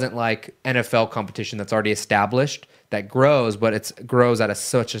level. It wasn't like NFL competition that's already established that grows, but it grows at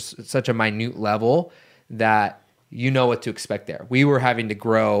such a minute level that you know what to expect there. We were having to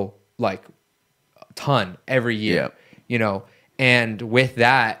grow like a ton every year, you know, and with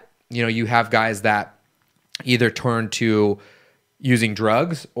that, you know, you have guys that either turn to using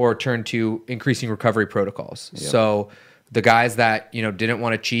drugs or turn to increasing recovery protocols. Yep. So the guys that, you know, didn't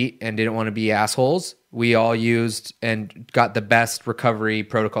want to cheat and didn't want to be assholes, we all used and got the best recovery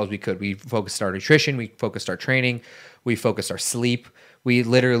protocols we could. We focused our nutrition, we focused our training, we focused our sleep. We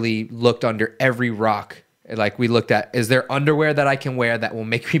literally looked under every rock. Like we looked at, is there underwear that I can wear that will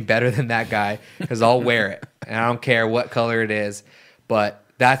make me better than that guy? Because I'll wear it. And I don't care what color it is. But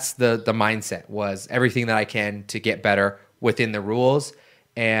that's the mindset, was everything that I can to get better within the rules.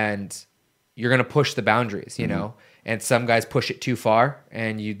 And you're going to push the boundaries, you know? And some guys push it too far,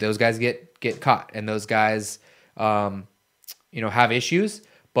 and those guys get caught, and those guys, you know, have issues.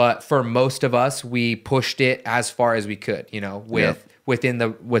 But for most of us, we pushed it as far as we could, you know, within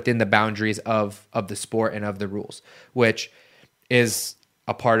the boundaries of the sport and of the rules, which is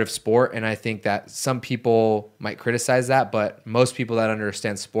a part of sport. And I think that some people might criticize that, but most people that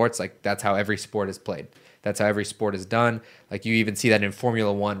understand sports, like that's how every sport is played. That's how every sport is done. Like you even see that in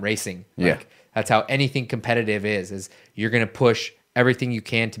Formula One racing. Like, that's how anything competitive is you're going to push everything you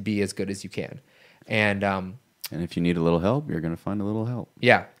can to be as good as you can. And if you need a little help, you're going to find a little help.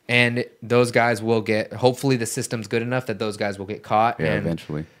 Yeah. And those guys will hopefully the system's good enough that those guys will get caught. Yeah,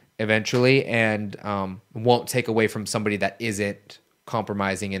 and eventually, and won't take away from somebody that isn't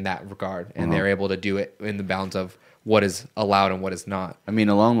compromising in that regard. And they're able to do it in the bounds of what is allowed and what is not. I mean,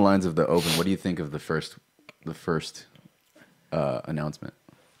 along the lines of the Open, what do you think of the first announcement?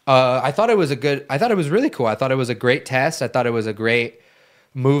 I thought it was really cool. I thought it was a great test. I thought it was a great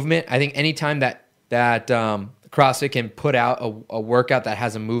movement. I think anytime that CrossFit can put out a workout that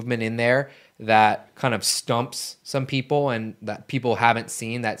has a movement in there that kind of stumps some people and that people haven't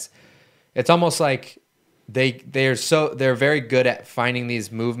seen, it's almost like they're very good at finding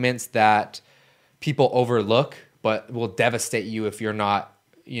these movements that people overlook, but will devastate you if you're not,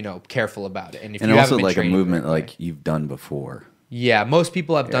 careful about it. And if you also haven't been like a training movement correctly. like you've done before. Yeah, most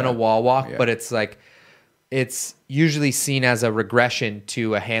people have done a wall walk, Yeah. but it's usually seen as a regression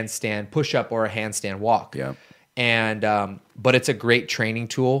to a handstand push-up or a handstand walk. Yeah. And but it's a great training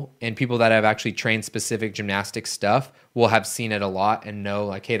tool, and people that have actually trained specific gymnastics stuff will have seen it a lot and know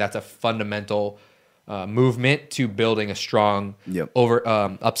like, hey, that's a fundamental movement to building a strong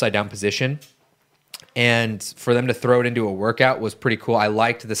upside down position. And for them to throw it into a workout was pretty cool. I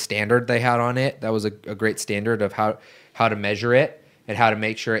liked the standard they had on it. That was a great standard of how to measure it and how to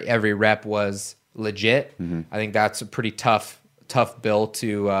make sure every rep was legit. Mm-hmm. I think that's a pretty tough bill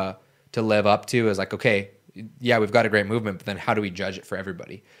to live up to. Is like, okay, yeah, we've got a great movement, but then how do we judge it for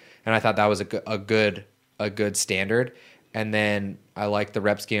everybody? And I thought that was a good standard. And then I liked the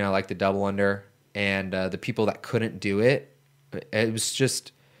rep scheme. I liked the double under, and the people that couldn't do it, it was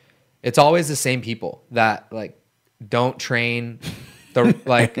just. It's always the same people that like don't train the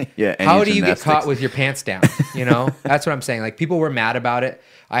like. How do you get caught with your pants down? That's what I'm saying. Like people were mad about it.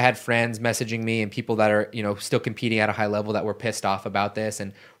 I had friends messaging me and people that are still competing at a high level that were pissed off about this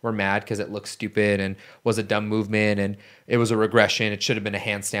and were mad because it looked stupid and was a dumb movement and it was a regression. It should have been a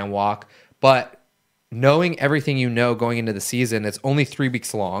handstand walk. But knowing everything going into the season, it's only 3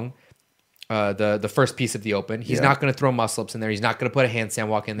 weeks long. The first piece of the open. He's not going to throw muscle ups in there. He's not going to put a handstand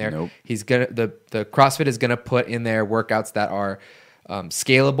walk in there. Nope. He's gonna the CrossFit is going to put in there workouts that are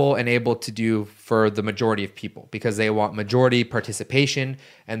scalable and able to do for the majority of people because they want majority participation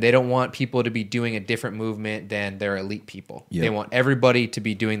and they don't want people to be doing a different movement than their elite people. Yep. They want everybody to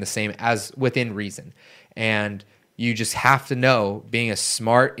be doing the same as within reason. And you just have to know, being a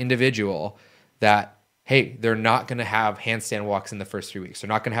smart individual, that hey, they're not going to have handstand walks in the first 3 weeks. They're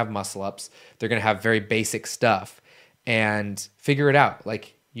not going to have muscle ups. They're going to have very basic stuff and figure it out.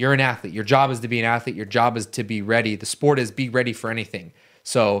 Like you're an athlete. Your job is to be an athlete. Your job is to be ready. The sport is be ready for anything.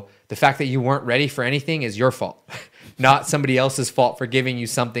 So the fact that you weren't ready for anything is your fault, not somebody else's fault for giving you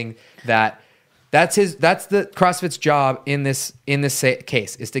something that's the CrossFit's job in this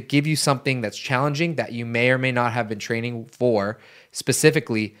case is to give you something that's challenging that you may or may not have been training for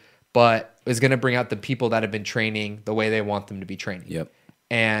specifically, but is going to bring out the people that have been training the way they want them to be training. Yep.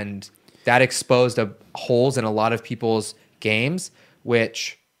 And that exposed holes in a lot of people's games,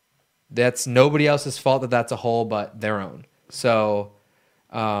 which that's nobody else's fault that's a hole but their own. So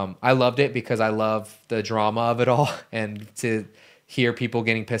I loved it because I love the drama of it all and to hear people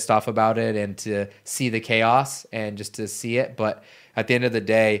getting pissed off about it and to see the chaos and just to see it. But at the end of the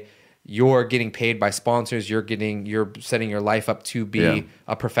day, you're getting paid by sponsors. You're setting your life up to be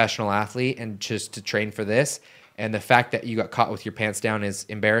a professional athlete and just to train for this. And the fact that you got caught with your pants down is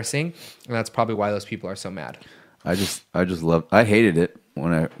embarrassing. And that's probably why those people are so mad. I hated it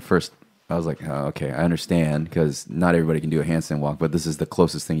when I was like, oh, okay, I understand because not everybody can do a handstand walk, but this is the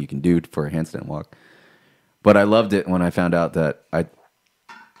closest thing you can do for a handstand walk. But I loved it when I found out that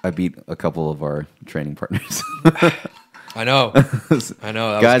I beat a couple of our training partners. I know.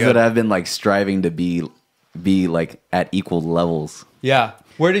 Guys that have been like striving to be like at equal levels. Yeah.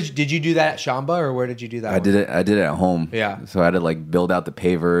 Where did you do that at Shamba or where did you do that? I did it at home. Yeah. So I had to like build out the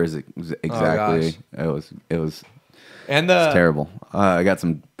pavers. It was exactly. It was terrible. I got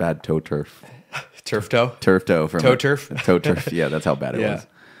some bad toe turf. Turf toe? Turf toe from toe turf. Toe turf. Yeah, that's how bad it was.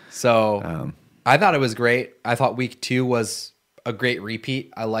 So I thought it was great. I thought week 2 was a great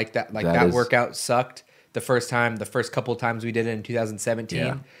repeat. I like that. Like that workout sucked the first couple of times we did it in 2017.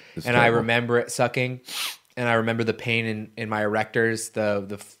 Yeah, and terrible. I remember it sucking. And I remember the pain in my erectors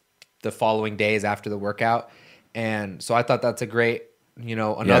the following days after the workout. And so I thought that's a great,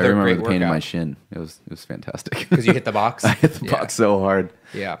 another great the workout. pain in my shin. It was fantastic. Because you hit the box? I hit the box so hard.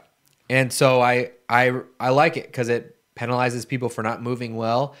 Yeah. And so I like it because it penalizes people for not moving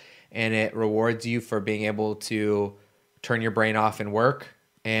well and it rewards you for being able to turn your brain off and work.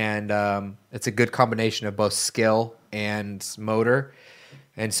 And it's a good combination of both skill and motor.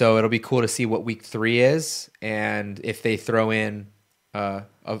 And so it'll be cool to see what week 3 is. And if they throw in,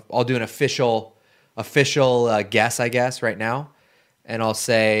 I'll do an official guess, I guess, right now. And I'll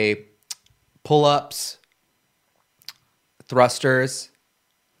say pull-ups, thrusters,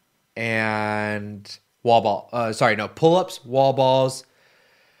 and wall ball. Pull-ups, wall balls,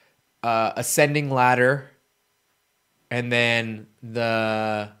 ascending ladder, And then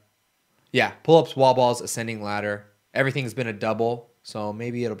pull-ups, wall balls, ascending ladder. Everything's been a double, so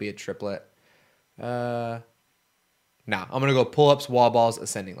maybe it'll be a triplet. I'm going to go pull-ups, wall balls,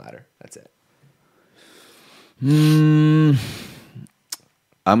 ascending ladder. That's it.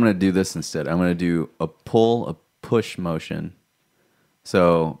 I'm going to do this instead. I'm going to do a pull, a push motion.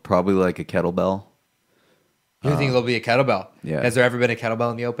 So probably like a kettlebell. You think there'll be a kettlebell? Yeah. Has there ever been a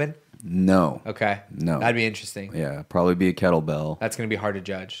kettlebell in the open? No. Okay. No. That'd be interesting. Yeah, probably be a kettlebell. That's going to be hard to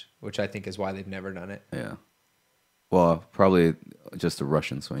judge, which I think is why they've never done it. Yeah. Well, probably just a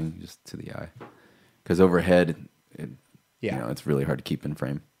Russian swing, just to the eye. Because overhead, it's really hard to keep in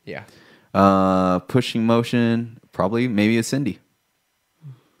frame. Yeah. Pushing motion, probably maybe a Cindy.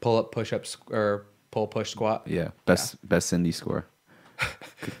 Pull up, push up, or pull, push, squat. Yeah, best Cindy score.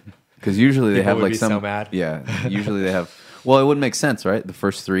 Because usually they have would like be some. so mad. Yeah, usually they have. Well, it wouldn't make sense, right? The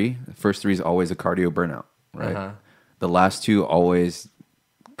first three is always a cardio burnout, right? Uh-huh. The last two always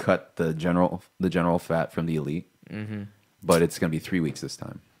cut the general fat from the elite, but it's gonna be 3 weeks this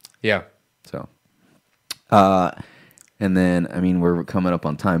time. Yeah. So, and then we're coming up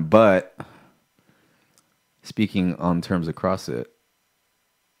on time, but speaking on terms of CrossFit,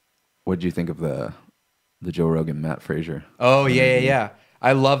 what did you think of the Joe Rogan, Matt Frazier? Oh, yeah.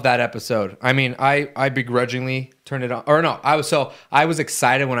 I love that episode. I mean, I begrudgingly turned it on. Or no, I was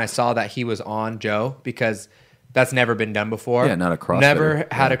excited when I saw that he was on Joe because that's never been done before. Yeah, not a CrossFitter. Never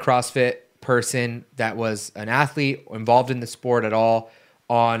had a CrossFit person that was an athlete involved in the sport at all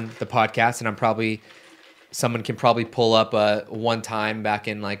on the podcast. And someone can probably pull up one time back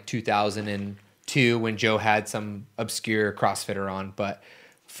in like 2002 when Joe had some obscure CrossFitter on. But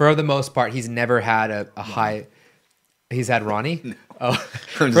for the most part, he's never had a high. He's had Ronnie. No. Oh,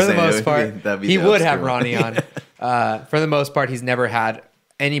 for the most part, he would have Ronnie on. For the most part, he's never had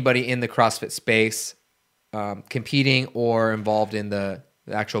anybody in the CrossFit space competing or involved in the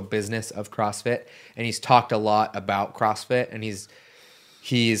actual business of CrossFit. And he's talked a lot about CrossFit, and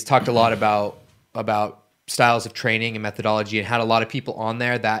he's talked a lot about styles of training and methodology, and had a lot of people on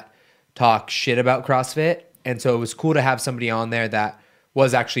there that talk shit about CrossFit. And so it was cool to have somebody on there that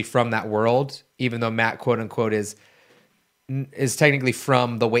was actually from that world, even though Matt, quote unquote, is technically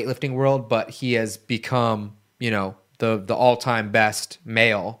from the weightlifting world, but he has become, the all-time best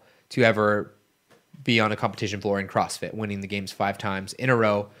male to ever be on a competition floor in CrossFit, winning the games 5 times in a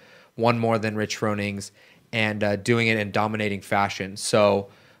row, one more than Rich Fronings, and doing it in dominating fashion. So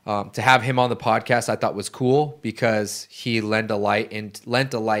to have him on the podcast, I thought was cool because he lent a light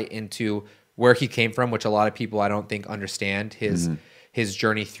into where he came from, which a lot of people I don't think understand his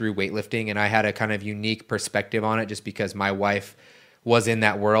journey through weightlifting. And I had a kind of unique perspective on it just because my wife was in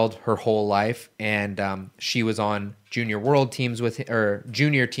that world her whole life. And she was on junior teams with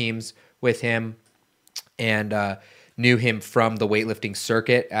him and knew him from the weightlifting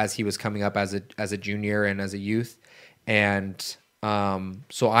circuit as he was coming up as a junior and as a youth. And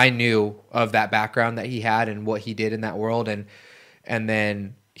so I knew of that background that he had and what he did in that world. And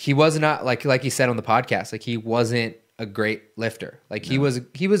then he was not like he said on the podcast, like he wasn't a great lifter. Like he was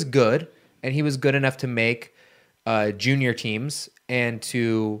good, and he was good enough to make junior teams and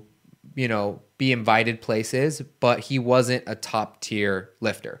to be invited places, but he wasn't a top tier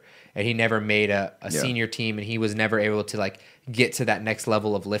lifter, and he never made a senior team, and he was never able to like get to that next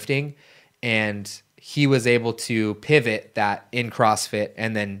level of lifting. And he was able to pivot that in CrossFit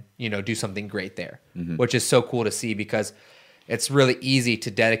and then do something great there, which is so cool to see because it's really easy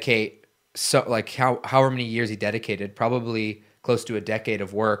to dedicate. So like however many years he dedicated, probably close to a decade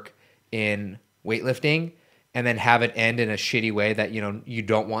of work in weightlifting, and then have it end in a shitty way that you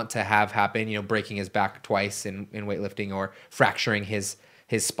don't want to have happen, breaking his back twice in weightlifting, or fracturing his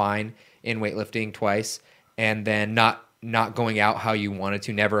spine in weightlifting twice, and then not going out how you wanted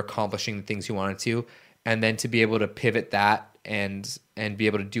to, never accomplishing the things you wanted to, and then to be able to pivot that and be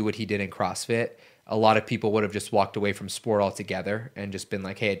able to do what he did in CrossFit. A lot of people would have just walked away from sport altogether and just been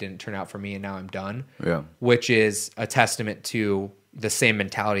like, hey, it didn't turn out for me and now I'm done. Yeah. Which is a testament to the same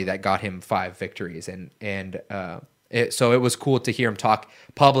mentality that got him 5 victories. So it was cool to hear him talk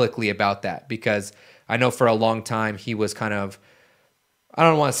publicly about that, because I know for a long time he was kind of, I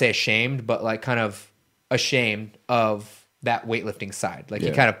don't want to say ashamed, but like kind of ashamed of that weightlifting side. Like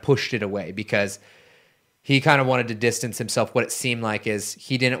he kind of pushed it away because he kind of wanted to distance himself. What it seemed like is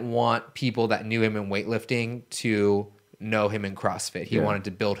he didn't want people that knew him in weightlifting to know him in CrossFit. He wanted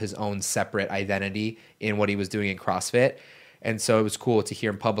to build his own separate identity in what he was doing in CrossFit. And so it was cool to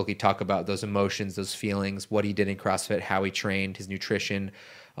hear him publicly talk about those emotions, those feelings, what he did in CrossFit, how he trained, his nutrition.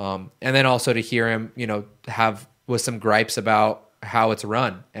 And then also to hear him, have with some gripes about how it's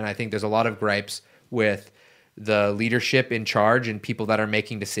run. And I think there's a lot of gripes with the leadership in charge and people that are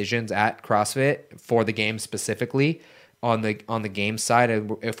making decisions at CrossFit for the game specifically on the game side.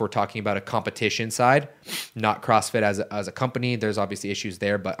 If we're talking about a competition side, not CrossFit as a company, there's obviously issues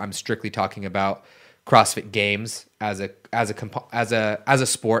there, but I'm strictly talking about CrossFit Games as a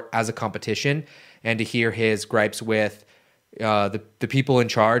sport, as a competition, and to hear his gripes with the people in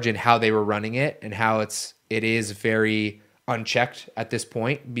charge and how they were running it and how it is very unchecked at this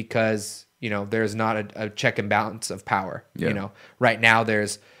point because there's not a check and balance of power. Yeah. Right now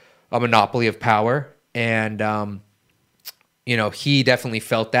there's a monopoly of power, and he definitely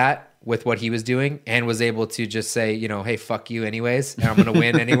felt that with what he was doing and was able to just say, hey, fuck you anyways, and I'm going to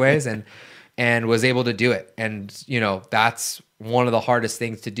win anyways, and was able to do it. And, that's one of the hardest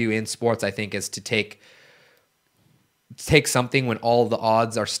things to do in sports, I think, is to take something when all the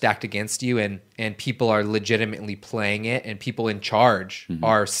odds are stacked against you and people are legitimately playing it and people in charge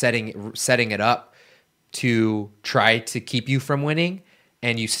are setting it up to try to keep you from winning,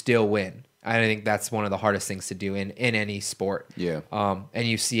 and you still win. I think that's one of the hardest things to do in any sport. Yeah. And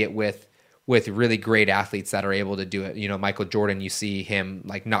you see it with really great athletes that are able to do it. Michael Jordan, you see him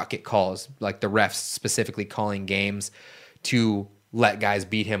like not get calls, like the refs specifically calling games to let guys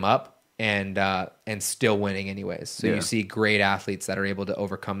beat him up and still winning anyways. So you see great athletes that are able to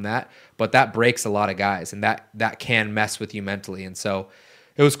overcome that, but that breaks a lot of guys, and that can mess with you mentally. And so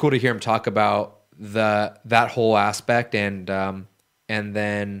it was cool to hear him talk about that whole aspect. And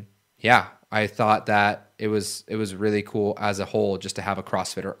then, yeah, I thought that it was really cool as a whole just to have a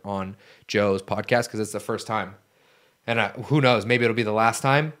CrossFitter on Joe's podcast, because it's the first time. And who knows, maybe it'll be the last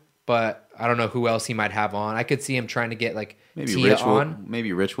time, but I don't know who else he might have on. I could see him trying to get like maybe Tia Ritual, on.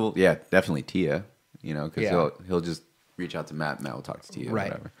 maybe Ritual. Yeah, definitely Tia, because he'll just reach out to Matt. Matt will talk to Tia, Right.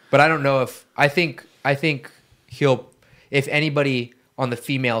 or whatever. But I don't know if I think he'll, if anybody on the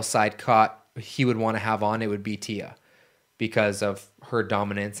female side he would want to have on, it would be Tia, because of her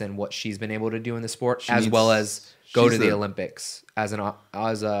dominance and what she's been able to do in the sport, as well as go to the Olympics as a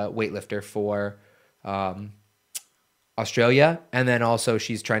weightlifter for Australia, and then also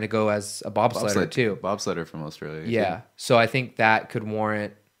she's trying to go as a bobsledder too. Bobsledder from Australia. Yeah, too. So I think that could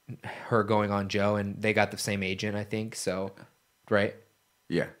warrant her going on Joe, and they got the same agent, I think. So, right?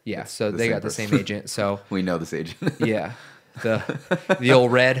 Yeah. So they got the same agent. So we know this agent. Yeah, the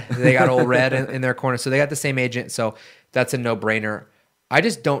old Red. They got old Red in their corner, so they got the same agent. So that's a no-brainer. I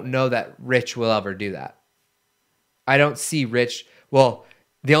just don't know that Rich will ever do that. I don't see Rich. Well,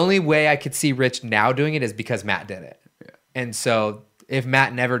 the only way I could see Rich now doing it is because Matt did it. Yeah. And so if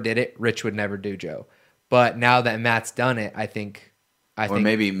Matt never did it, Rich would never do Joe. But now that Matt's done it, I think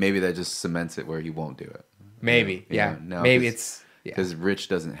maybe that just cements it where he won't do it. Maybe, yeah. No, maybe it's because Rich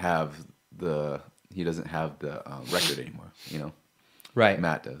doesn't have the record anymore. Right.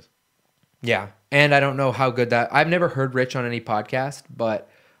 Matt does. Yeah, and I don't know how good that. I've never heard Rich on any podcast, but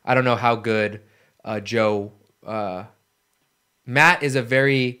I don't know how good Joe. Matt is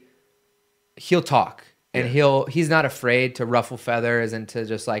he'll talk, and he's not afraid to ruffle feathers and to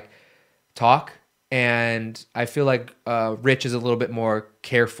just like talk. And I feel like Rich is a little bit more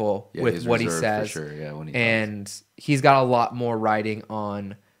careful with what he says. For sure. Yeah, he's got a lot more writing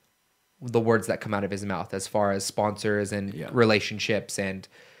on the words that come out of his mouth, as far as sponsors and relationships and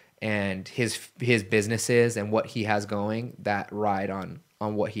his businesses and what he has going that ride on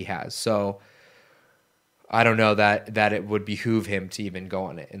what he has. So I don't know that it would behoove him to even go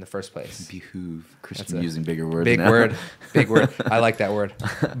on it in the first place. Behoove. Christian using bigger words. Big now. word. Big word. I like that word.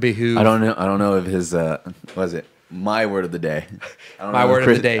 Behoove. I don't know if his was it my word of the day. My word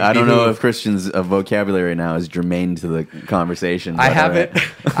of the day. I don't know if Christian's vocabulary right now is germane to the conversation. I have it.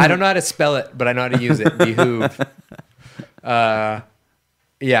 I don't know how to spell it, but I know how to use it. Behoove.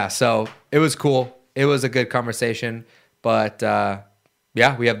 Yeah, so it was cool. It was a good conversation, but we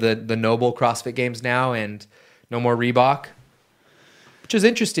have the Noble CrossFit Games now, and no more Reebok, which is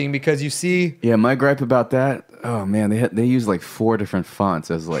interesting because you see. Yeah, my gripe about that. Oh man, they use like 4 different fonts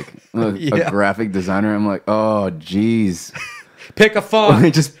as like a graphic designer. I'm like, oh geez, pick a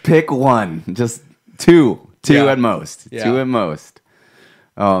font. Just pick one, just two at most, 2 at most.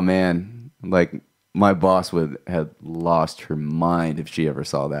 Oh man, like. My boss would have lost her mind if she ever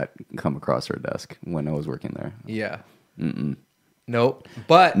saw that come across her desk when I was working there. Yeah. Nope.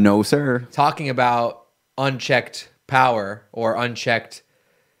 But no, sir. Talking about unchecked power or unchecked,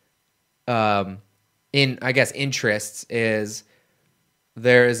 interests is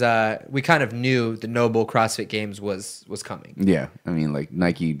we kind of knew the Noble CrossFit Games was coming. Yeah, I mean, like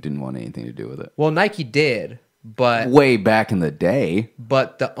Nike didn't want anything to do with it. Well, Nike did. But way back in the day.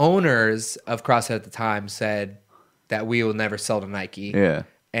 But the owners of CrossFit at the time said that we will never sell to Nike. Yeah.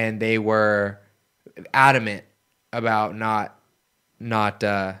 And they were adamant about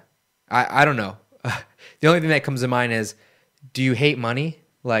I don't know. The only thing that comes to mind is, do you hate money?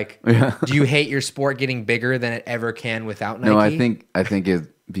 Like, do you hate your sport getting bigger than it ever can without Nike? No, I think it's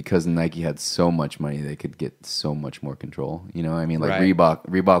because Nike had so much money, they could get so much more control. You know, I mean, like Right.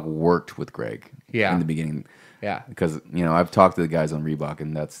 Reebok worked with Greg Yeah. in the beginning. Yeah. Because, you know, I've talked to the guys on Reebok,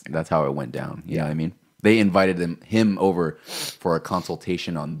 and that's how it went down. You know Yeah. what I mean? They invited him over for a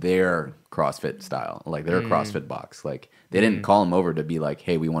consultation on their CrossFit style, like their CrossFit box. Like, they didn't call him over to be like,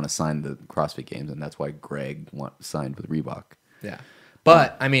 hey, we want to sign the CrossFit Games, and that's why Greg signed with Reebok. Yeah.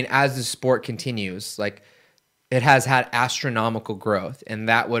 But I mean, as the sport continues, like, it has had astronomical growth, and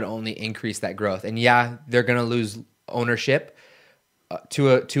that would only increase that growth. And yeah, they're going to lose ownership to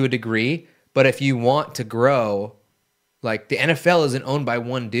a degree. But if you want to grow, like, the NFL isn't owned by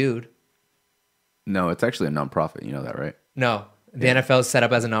one dude. No, it's actually a nonprofit. You know that, right? No, the NFL is set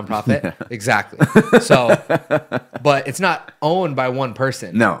up as a nonprofit. Exactly. So, but it's not owned by one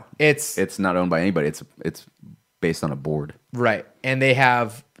person. No, it's not owned by anybody. It's based on a board. right. And they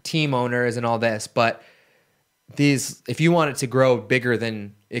have team owners and all this, but if you want it to grow bigger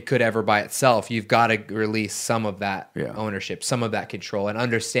than it could ever by itself, you've got to release some of that ownership, some of that control, and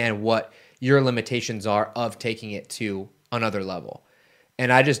understand what your limitations are of taking it to another level.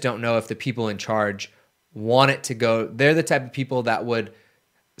 And I just don't know if the people in charge want it to go. They're the type of people that would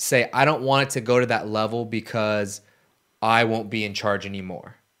say, I don't want it to go to that level because I won't be in charge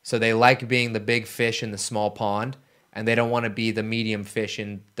anymore. So they like being the big fish in the small pond, and they don't want to be the medium fish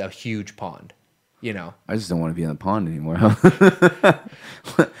in the huge pond. You know, I just don't want to be in the pond anymore.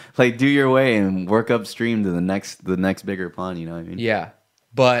 Like, do your way and work upstream to the next bigger pond. You know what I mean? Yeah,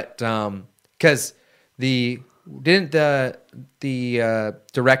 but because didn't the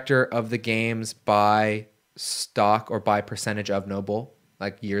director of the games buy stock or buy percentage of Noble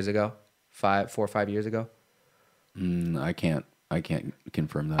like years ago, 4 or 5 years ago? I can't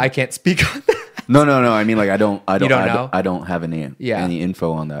confirm that. I can't speak on that. No. I mean, like, I don't know? I don't have any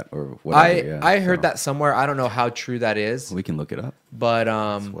info on that or whatever. I heard that somewhere. I don't know how true that is. We can look it up. But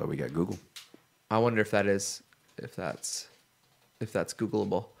That's why we got Google. I wonder if that's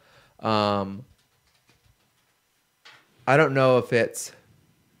Googleable. I don't know if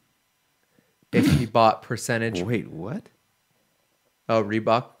he bought percentage. Wait, what? Oh,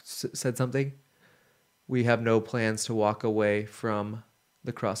 Reebok said something. We have no plans to walk away from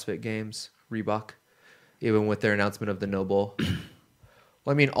the CrossFit Games. Reebok, even with their announcement of the Noble.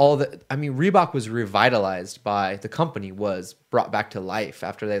 Well, Reebok was revitalized by the company, was brought back to life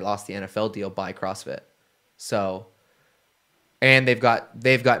after they lost the NFL deal by CrossFit. So, and they've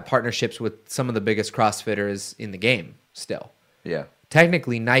got partnerships with some of the biggest CrossFitters in the game still. Yeah.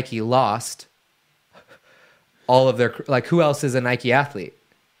 Technically, Nike lost all of their, like, who else is a Nike athlete?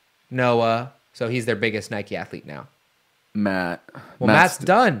 Noah. So he's their biggest Nike athlete now. Matt. Well, Matt's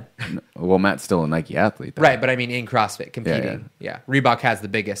done. Well, Matt's still a Nike athlete, though. Right, but I mean in CrossFit, competing. Yeah. Reebok has the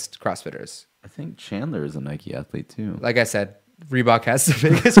biggest CrossFitters. I think Chandler is a Nike athlete, too. Like I said, Reebok has the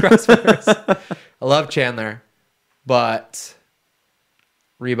biggest CrossFitters. I love Chandler, but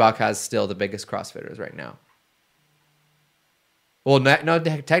Reebok has still the biggest CrossFitters right now. Well, no,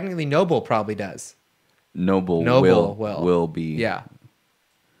 technically Noble probably does. Noble will be. Yeah.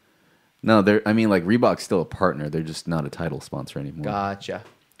 No, like, Reebok's still a partner. They're just not a title sponsor anymore. Gotcha.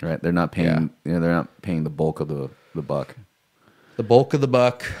 Right? They're not paying. They're not paying the bulk of the buck. The bulk of the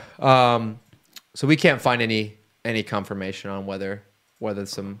buck. So we can't find any confirmation on whether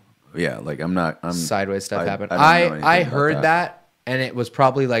some like I'm sideways stuff happened. I heard that, and it was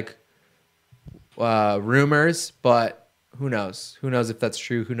probably like rumors, but who knows? Who knows if that's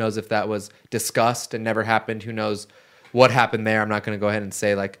true? Who knows if that was discussed and never happened? Who knows what happened there? I'm not going to go ahead and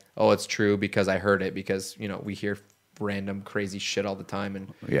say like, oh, it's true because I heard it, because, you know, we hear random crazy shit all the time. And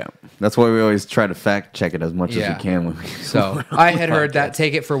that's why we always try to fact check it as much as we can. So I had heard that.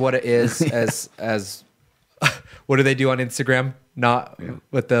 Take it for what it is. as what do they do on Instagram? Not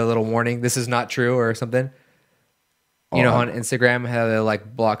with the little warning, this is not true or something. You know, on Instagram, how they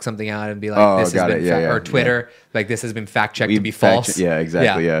like block something out and be like, "This has been," or Twitter, like, "This has been fact checked to be false." Yeah,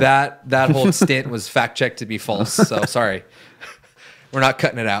 exactly. Yeah. That whole stint was fact checked to be false. So sorry, we're not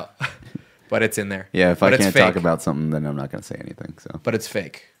cutting it out, but it's in there. Yeah, if I can't talk about something, then I'm not going to say anything. So, but it's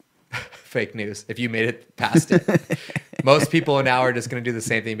fake, fake news. If you made it past it, most people now are just going to do the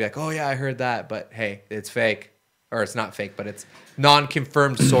same thing, and be like, "Oh yeah, I heard that," but hey, it's fake, or it's not fake, but it's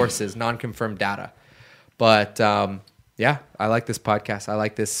non-confirmed sources, non-confirmed data. But yeah, I like this podcast. I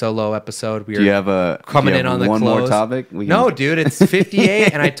like this solo episode. Do you have coming in on the one close. More topic? No, dude, it's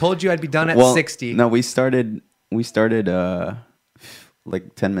 58, and I told you I'd be done at 60. No, we started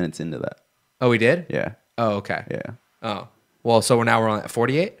like 10 minutes into that. Oh, we did? Yeah. Oh, okay. Yeah. Oh, well, so we're only at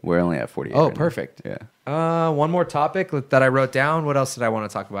 48? We're only at 48. Oh, right now. perfect. Yeah. One more topic that I wrote down. What else did I want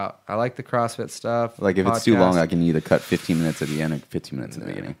to talk about? I like the CrossFit stuff. Like if it's too long, I can either cut 15 minutes at the end or 15 minutes at the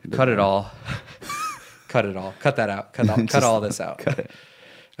beginning. Cut it all. Cut it all. Cut that out. Cut all this out. Cut it.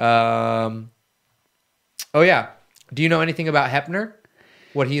 Oh yeah. Do you know anything about Hepner?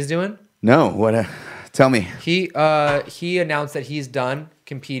 What he's doing? No. What? Tell me. He announced that he's done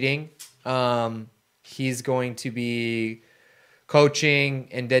competing. He's going to be coaching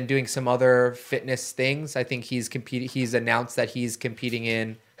and then doing some other fitness things. I think he's announced that he's competing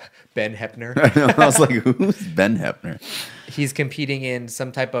in Ben Hepner. I was like, who's Ben Hepner? He's competing in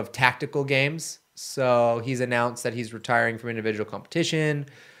some type of tactical games. So he's announced that he's retiring from individual competition.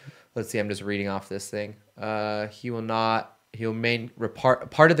 Let's see, I'm just reading off this thing. He'll remain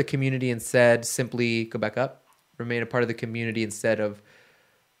part of the community instead, simply go back up, remain a part of the community instead of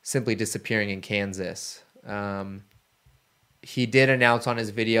simply disappearing in Kansas. He did announce on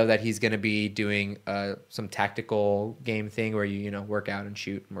his video that he's going to be doing some tactical game thing where you work out and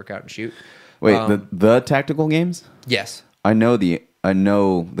shoot and work out and shoot. Wait, the tactical games? Yes. I know the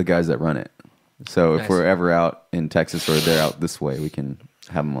guys that run it. So if Nice. we're ever out in Texas or they're out this way, we can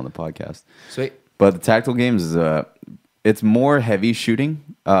have them on the podcast. Sweet. But the tactical games is it's more heavy shooting,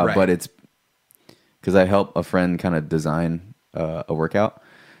 Right. but it's because I help a friend kind of design a workout,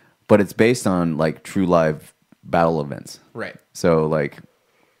 but it's based on like true live battle events. Right. So like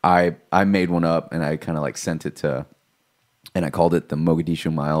I made one up and I kind of like sent it to, and I called it the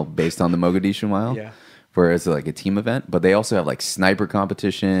Mogadishu Mile based on the Mogadishu Mile. Yeah. Where it's like a team event, but they also have like sniper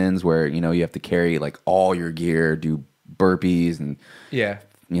competitions where you have to carry like all your gear, do burpees, and Yeah.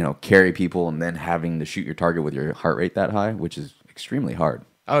 carry people, and then having to shoot your target with your heart rate that high, which is extremely hard.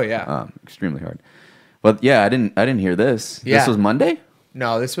 Oh yeah. Extremely hard. But yeah, I didn't hear this. Yeah. This was Monday,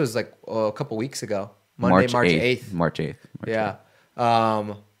 No, this was like a couple weeks ago. Monday, March 8th. March 8th. Yeah.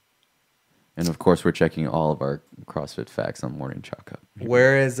 And of course, we're checking all of our CrossFit facts on Morning Chalk Up.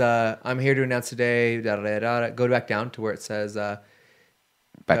 Where is I'm here to announce today. Go back down to where it says Back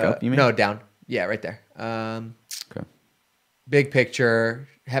up, you mean? No, down. Yeah, right there. Okay. Big picture.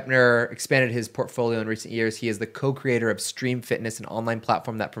 Hepner expanded his portfolio in recent years. He is the co-creator of Stream Fitness, an online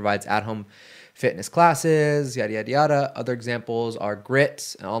platform that provides at-home fitness classes, yada, yada, yada. Other examples are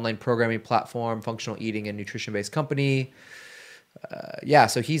Grit, an online programming platform, functional eating and nutrition-based company.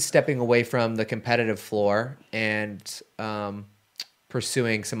 So he's stepping away from the competitive floor and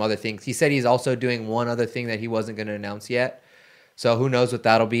pursuing some other things. He said he's also doing one other thing that he wasn't going to announce yet. So who knows what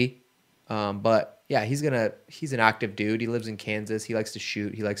that'll be. But yeah, he's an active dude. He lives in Kansas. He likes to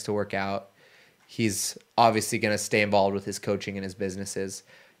shoot. He likes to work out. He's obviously going to stay involved with his coaching and his businesses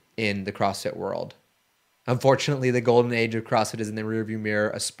in the CrossFit world. Unfortunately, the golden age of CrossFit is in the rearview mirror.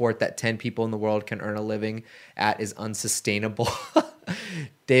 A sport that 10 people in the world can earn a living at is unsustainable.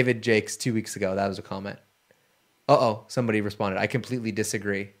 David Jakes 2 weeks ago. That was a comment. Somebody responded. I completely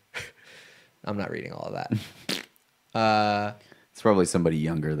disagree. I'm not reading all of that. It's probably somebody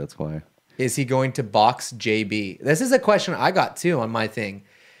younger, that's why. Is he going to box JB? This is a question I got too on my thing.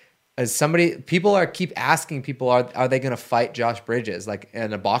 People keep asking people, are they going to fight Josh Bridges like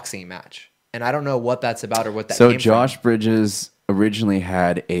in a boxing match? And I don't know what that's about or what that came Josh from. Bridges originally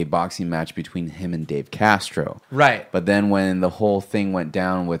had a boxing match between him and Dave Castro. Right. But then when the whole thing went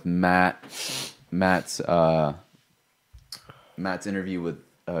down with Matt's interview with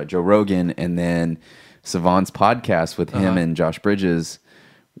Joe Rogan, and then Savant's podcast with him and Josh Bridges,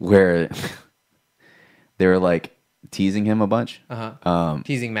 where they were like teasing him a bunch.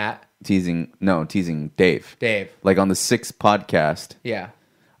 Teasing Matt. Teasing Dave. Dave. Like on the 6th podcast. Yeah.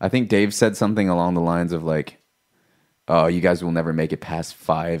 I think Dave said something along the lines of like, "Oh, you guys will never make it past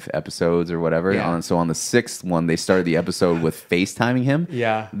 5 episodes or whatever." Yeah. So on the 6th one, they started the episode with FaceTiming him.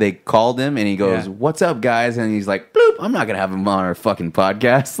 Yeah. They called him and he goes, Yeah. "What's up, guys?" And he's like, "Bloop, I'm not gonna have him on our fucking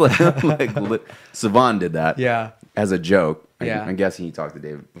podcast." Savon did that. Yeah. As a joke. Yeah. I'm guessing he talked to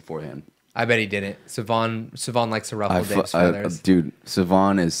Dave beforehand. I bet he didn't. Savon likes to ruffle Dave's feathers. Dude,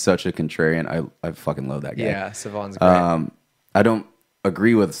 Savon is such a contrarian. I fucking love that guy. Yeah, Savon's great. I don't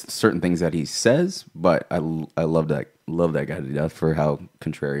agree with certain things that he says, but I love that guy to death for how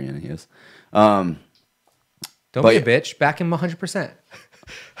contrarian he is. Don't be a bitch. Back him 100%.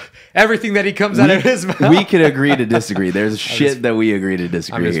 Everything that he comes out of his mouth. We could agree to disagree. There's shit that we agree to I'm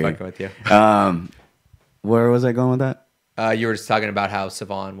disagree just here. fucking with you. Where was I going with that? You were just talking about how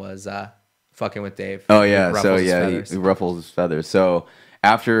Savon was fucking with Dave. Oh yeah, Ruffles so his yeah, feathers. he ruffles his feathers. So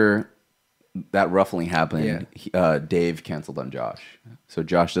after that ruffling happened, Dave canceled on Josh. So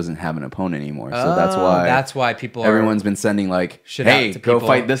Josh doesn't have an opponent anymore. So that's why people everyone's been sending like, shit hey, out to go people.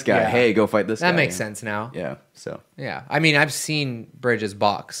 fight this guy. Yeah. Hey, go fight this guy. That makes sense now. Yeah. So yeah, I mean, I've seen Bridges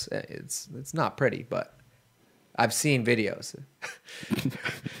box. It's not pretty, but I've seen videos.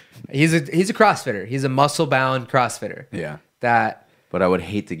 He's a CrossFitter. He's a muscle bound CrossFitter. yeah. But I would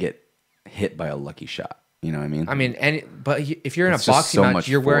hate to get hit by a lucky shot. You know what I mean? I mean, if you're in It's a just boxing so match, much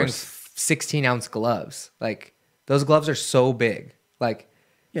you're wearing force. 16-ounce gloves. Like those gloves are so big. Like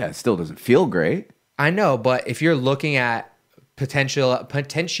yeah, it still doesn't feel great. I know, but if you're looking at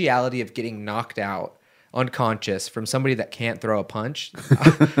potentiality of getting knocked out unconscious from somebody that can't throw a punch,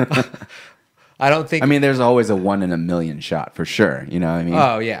 I don't think. I mean, there's always a 1 in a million shot for sure. You know what I mean?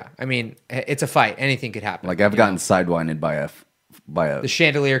 Oh yeah, I mean, it's a fight. Anything could happen. Like I've gotten sidewinded by a. The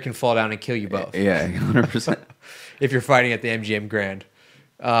chandelier can fall down and kill you both. Yeah, 100%. If you're fighting at the MGM Grand.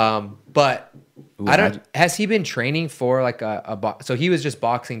 But Ooh, I don't. Has he been training for like so he was just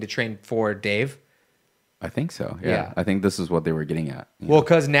boxing to train for Dave? I think so. Yeah. Yeah. I think this is what they were getting at. Well,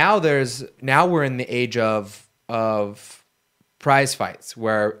 because now we're in the age of prize fights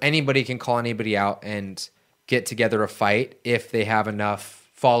where anybody can call anybody out and get together a fight if they have enough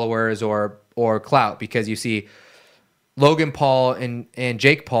followers or clout. Because you see Logan Paul and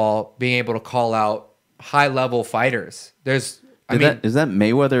Jake Paul being able to call out high level fighters. Is that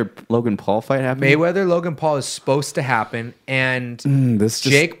Mayweather Logan Paul fight happening? Mayweather Logan Paul is supposed to happen, and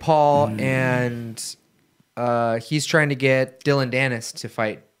Jake Paul and he's trying to get Dylan Dennis to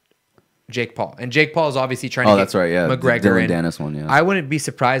fight Jake Paul, and Jake Paul is obviously trying to get that's right, yeah, McGregor. The Dylan Dennis one, yeah. I wouldn't be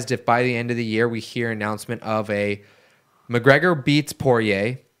surprised if by the end of the year we hear announcement of a McGregor beats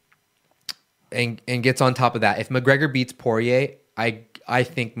Poirier and gets on top of that. If McGregor beats Poirier, I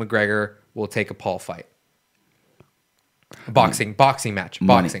think McGregor will take a Paul fight. Boxing match.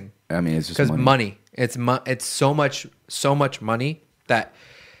 Money. Boxing. I mean, it's just because money. It's so much money that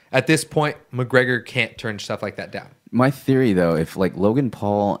at this point McGregor can't turn stuff like that down. My theory, though, if like Logan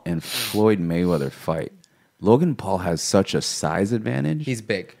Paul and Floyd Mayweather fight, Logan Paul has such a size advantage. He's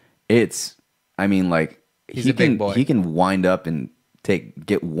big. He's a big boy. He can wind up and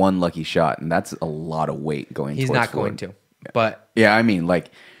get one lucky shot, and that's a lot of weight going. He's towards not Floyd. going to. But yeah, I mean,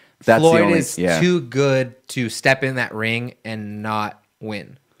 like that's Floyd the only, is too good to step in that ring and not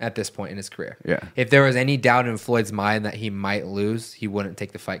win at this point in his career. Yeah. If there was any doubt in Floyd's mind that he might lose, he wouldn't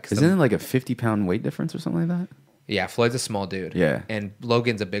take the fight. Isn't it like a 50-pound weight difference or something like that? Yeah, Floyd's a small dude. Yeah. And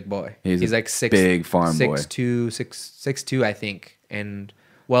Logan's a big boy. He's like big farm boy. 6'2", I think, and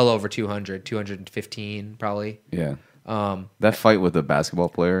well over 200, 215 probably. Yeah. That fight with the basketball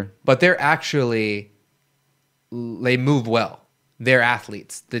player. But they move well. They're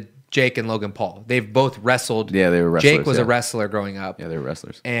athletes. The Jake and Logan Paul. They've both wrestled. Yeah, they were wrestlers. Jake was a wrestler growing up. Yeah, they were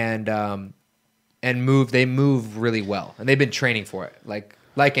wrestlers. And they move really well. And they've been training for it.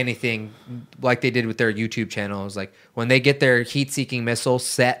 Like anything, like they did with their YouTube channels. Like when they get their heat-seeking missile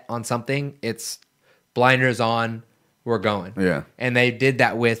set on something, it's blinders on, we're going. Yeah. And they did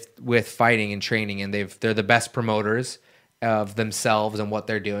that with fighting and training, and they're the best promoters of themselves and what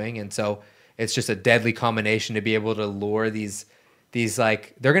they're doing. And so it's just a deadly combination to be able to lure these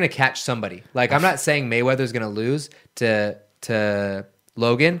like they're gonna catch somebody. Like I'm not saying Mayweather's gonna lose to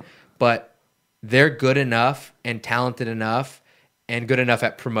Logan, but they're good enough and talented enough and good enough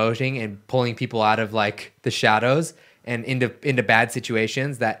at promoting and pulling people out of like the shadows and into bad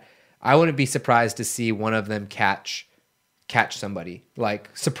situations that I wouldn't be surprised to see one of them catch somebody, like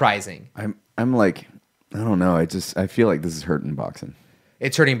surprising. I'm like, I don't know. I feel like this is hurting boxing.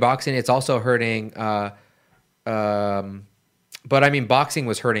 It's hurting boxing. It's also hurting. But I mean, boxing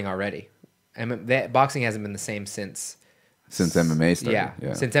was hurting already. Boxing hasn't been the same since MMA started.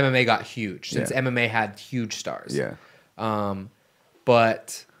 Yeah, since MMA got huge. Since MMA had huge stars. Yeah.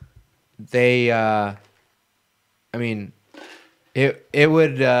 But they, I mean, it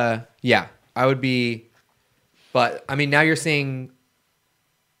would, yeah, I would be, but I mean, now you're seeing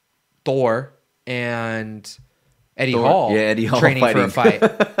Thor and Eddie Hall training fighting. for a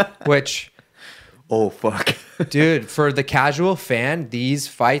fight, which, oh, fuck. dude, for the casual fan, these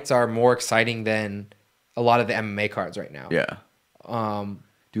fights are more exciting than a lot of the MMA cards right now. Yeah.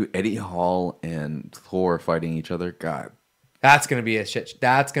 Dude, Eddie Hall and Thor fighting each other, God. That's going to be a shit.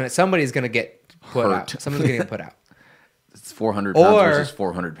 Somebody's going to get put out. Someone's going to get put out. It's 400 pounds versus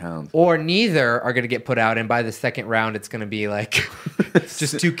 400 pounds. Or neither are going to get put out, and by the second round, it's going to be like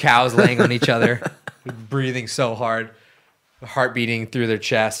just two cows laying on each other, breathing so hard, heart beating through their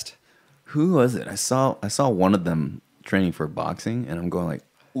chest. Who was it? I saw one of them training for boxing, and I'm going like,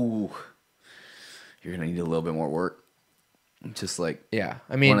 ooh, you're going to need a little bit more work. Just like Yeah,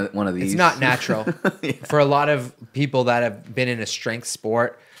 I mean, one of these. It's not natural for a lot of people that have been in a strength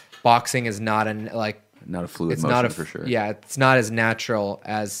sport. Boxing is not not a fluid it's motion not for sure. Yeah, it's not as natural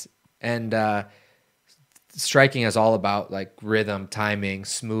as striking is all about like rhythm, timing,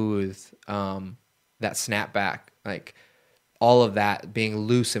 smooth, that snap back, like all of that being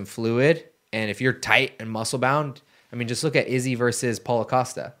loose and fluid. And if you're tight and muscle bound, I mean, just look at Izzy versus Paulo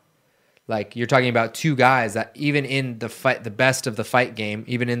Costa. Like you're talking about two guys that even in the fight, the best of the fight game,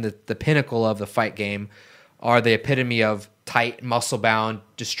 even in the pinnacle of the fight game, are the epitome of tight, muscle bound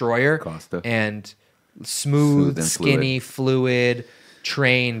destroyer Costa. and smooth and skinny, fluid,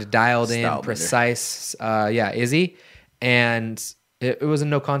 trained, dialed Style in, bender. precise. Izzy. And it was a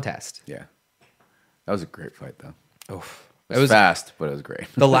no contest. Yeah. That was a great fight, though. Oof. It was fast, but it was great.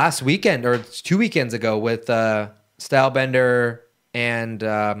 The last weekend or 2 weekends ago with Stylebender and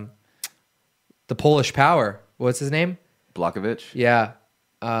the Polish Power. What's his name? Blokovich? Yeah.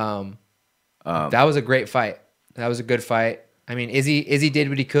 That was a great fight. That was a good fight. I mean, Izzy did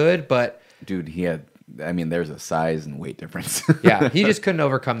what he could, but Dude, there's a size and weight difference. yeah, he just couldn't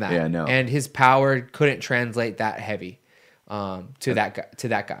overcome that. Yeah, no. And his power couldn't translate that heavy to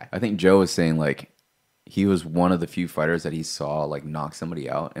that guy. I think Joe was saying, like, he was one of the few fighters that he saw, like, knock somebody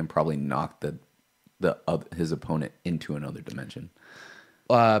out and probably knock his opponent into another dimension.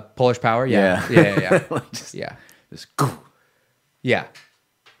 Polish Power, yeah. Like just Yeah.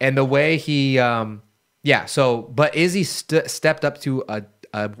 And the way he, but Izzy stepped up to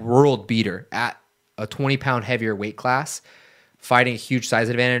a world beater at a 20-pound heavier weight class, fighting a huge size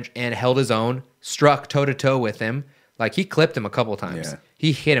advantage, and held his own, struck toe-to-toe with him. Like, he clipped him a couple times. Yeah.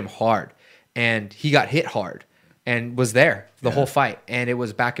 He hit him hard, and he got hit hard and was there the whole fight. And it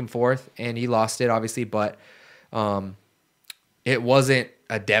was back and forth, and he lost it, obviously, but it wasn't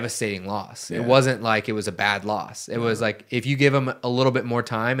a devastating loss. Yeah. It wasn't like it was a bad loss. It was like if you give him a little bit more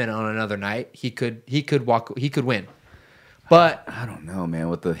time and on another night, he could win. But I don't know, man.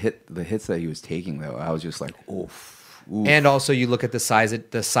 With the hits that he was taking, though, I was just like, oof. And also you look at the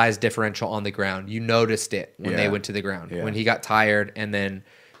size differential on the ground. You noticed it when they went to the ground. Yeah. When he got tired and then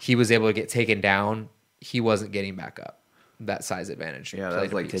he was able to get taken down, he wasn't getting back up. That size advantage. Yeah, that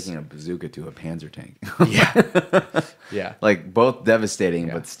was like taking a bazooka to a Panzer tank. Yeah. Like both devastating,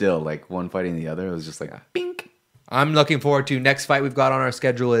 but still, like one fighting the other, it was just like, bink. I'm looking forward to next fight we've got on our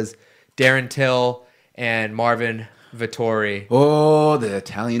schedule is Darren Till and Marvin Vittori. Oh, the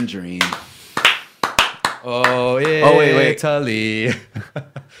Italian dream. Oh, wait. Italy.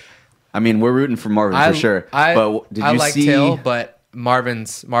 I mean, we're rooting for Marvin for sure. But did you like see? Till, but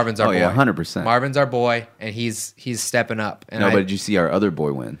Marvin's our boy. Oh yeah, 100%. Marvin's our boy, and he's stepping up. And but did you see our other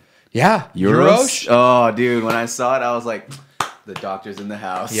boy win? Yeah, Euros. Oh, dude, when I saw it, I was like, the doctor's in the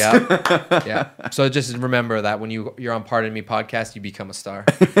house. Yeah, yeah. So just remember that when you're on Pardon Me podcast, you become a star.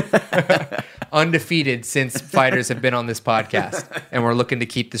 Undefeated since fighters have been on this podcast, and we're looking to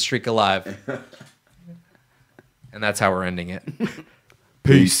keep the streak alive. And that's how we're ending it.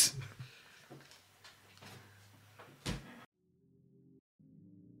 Peace.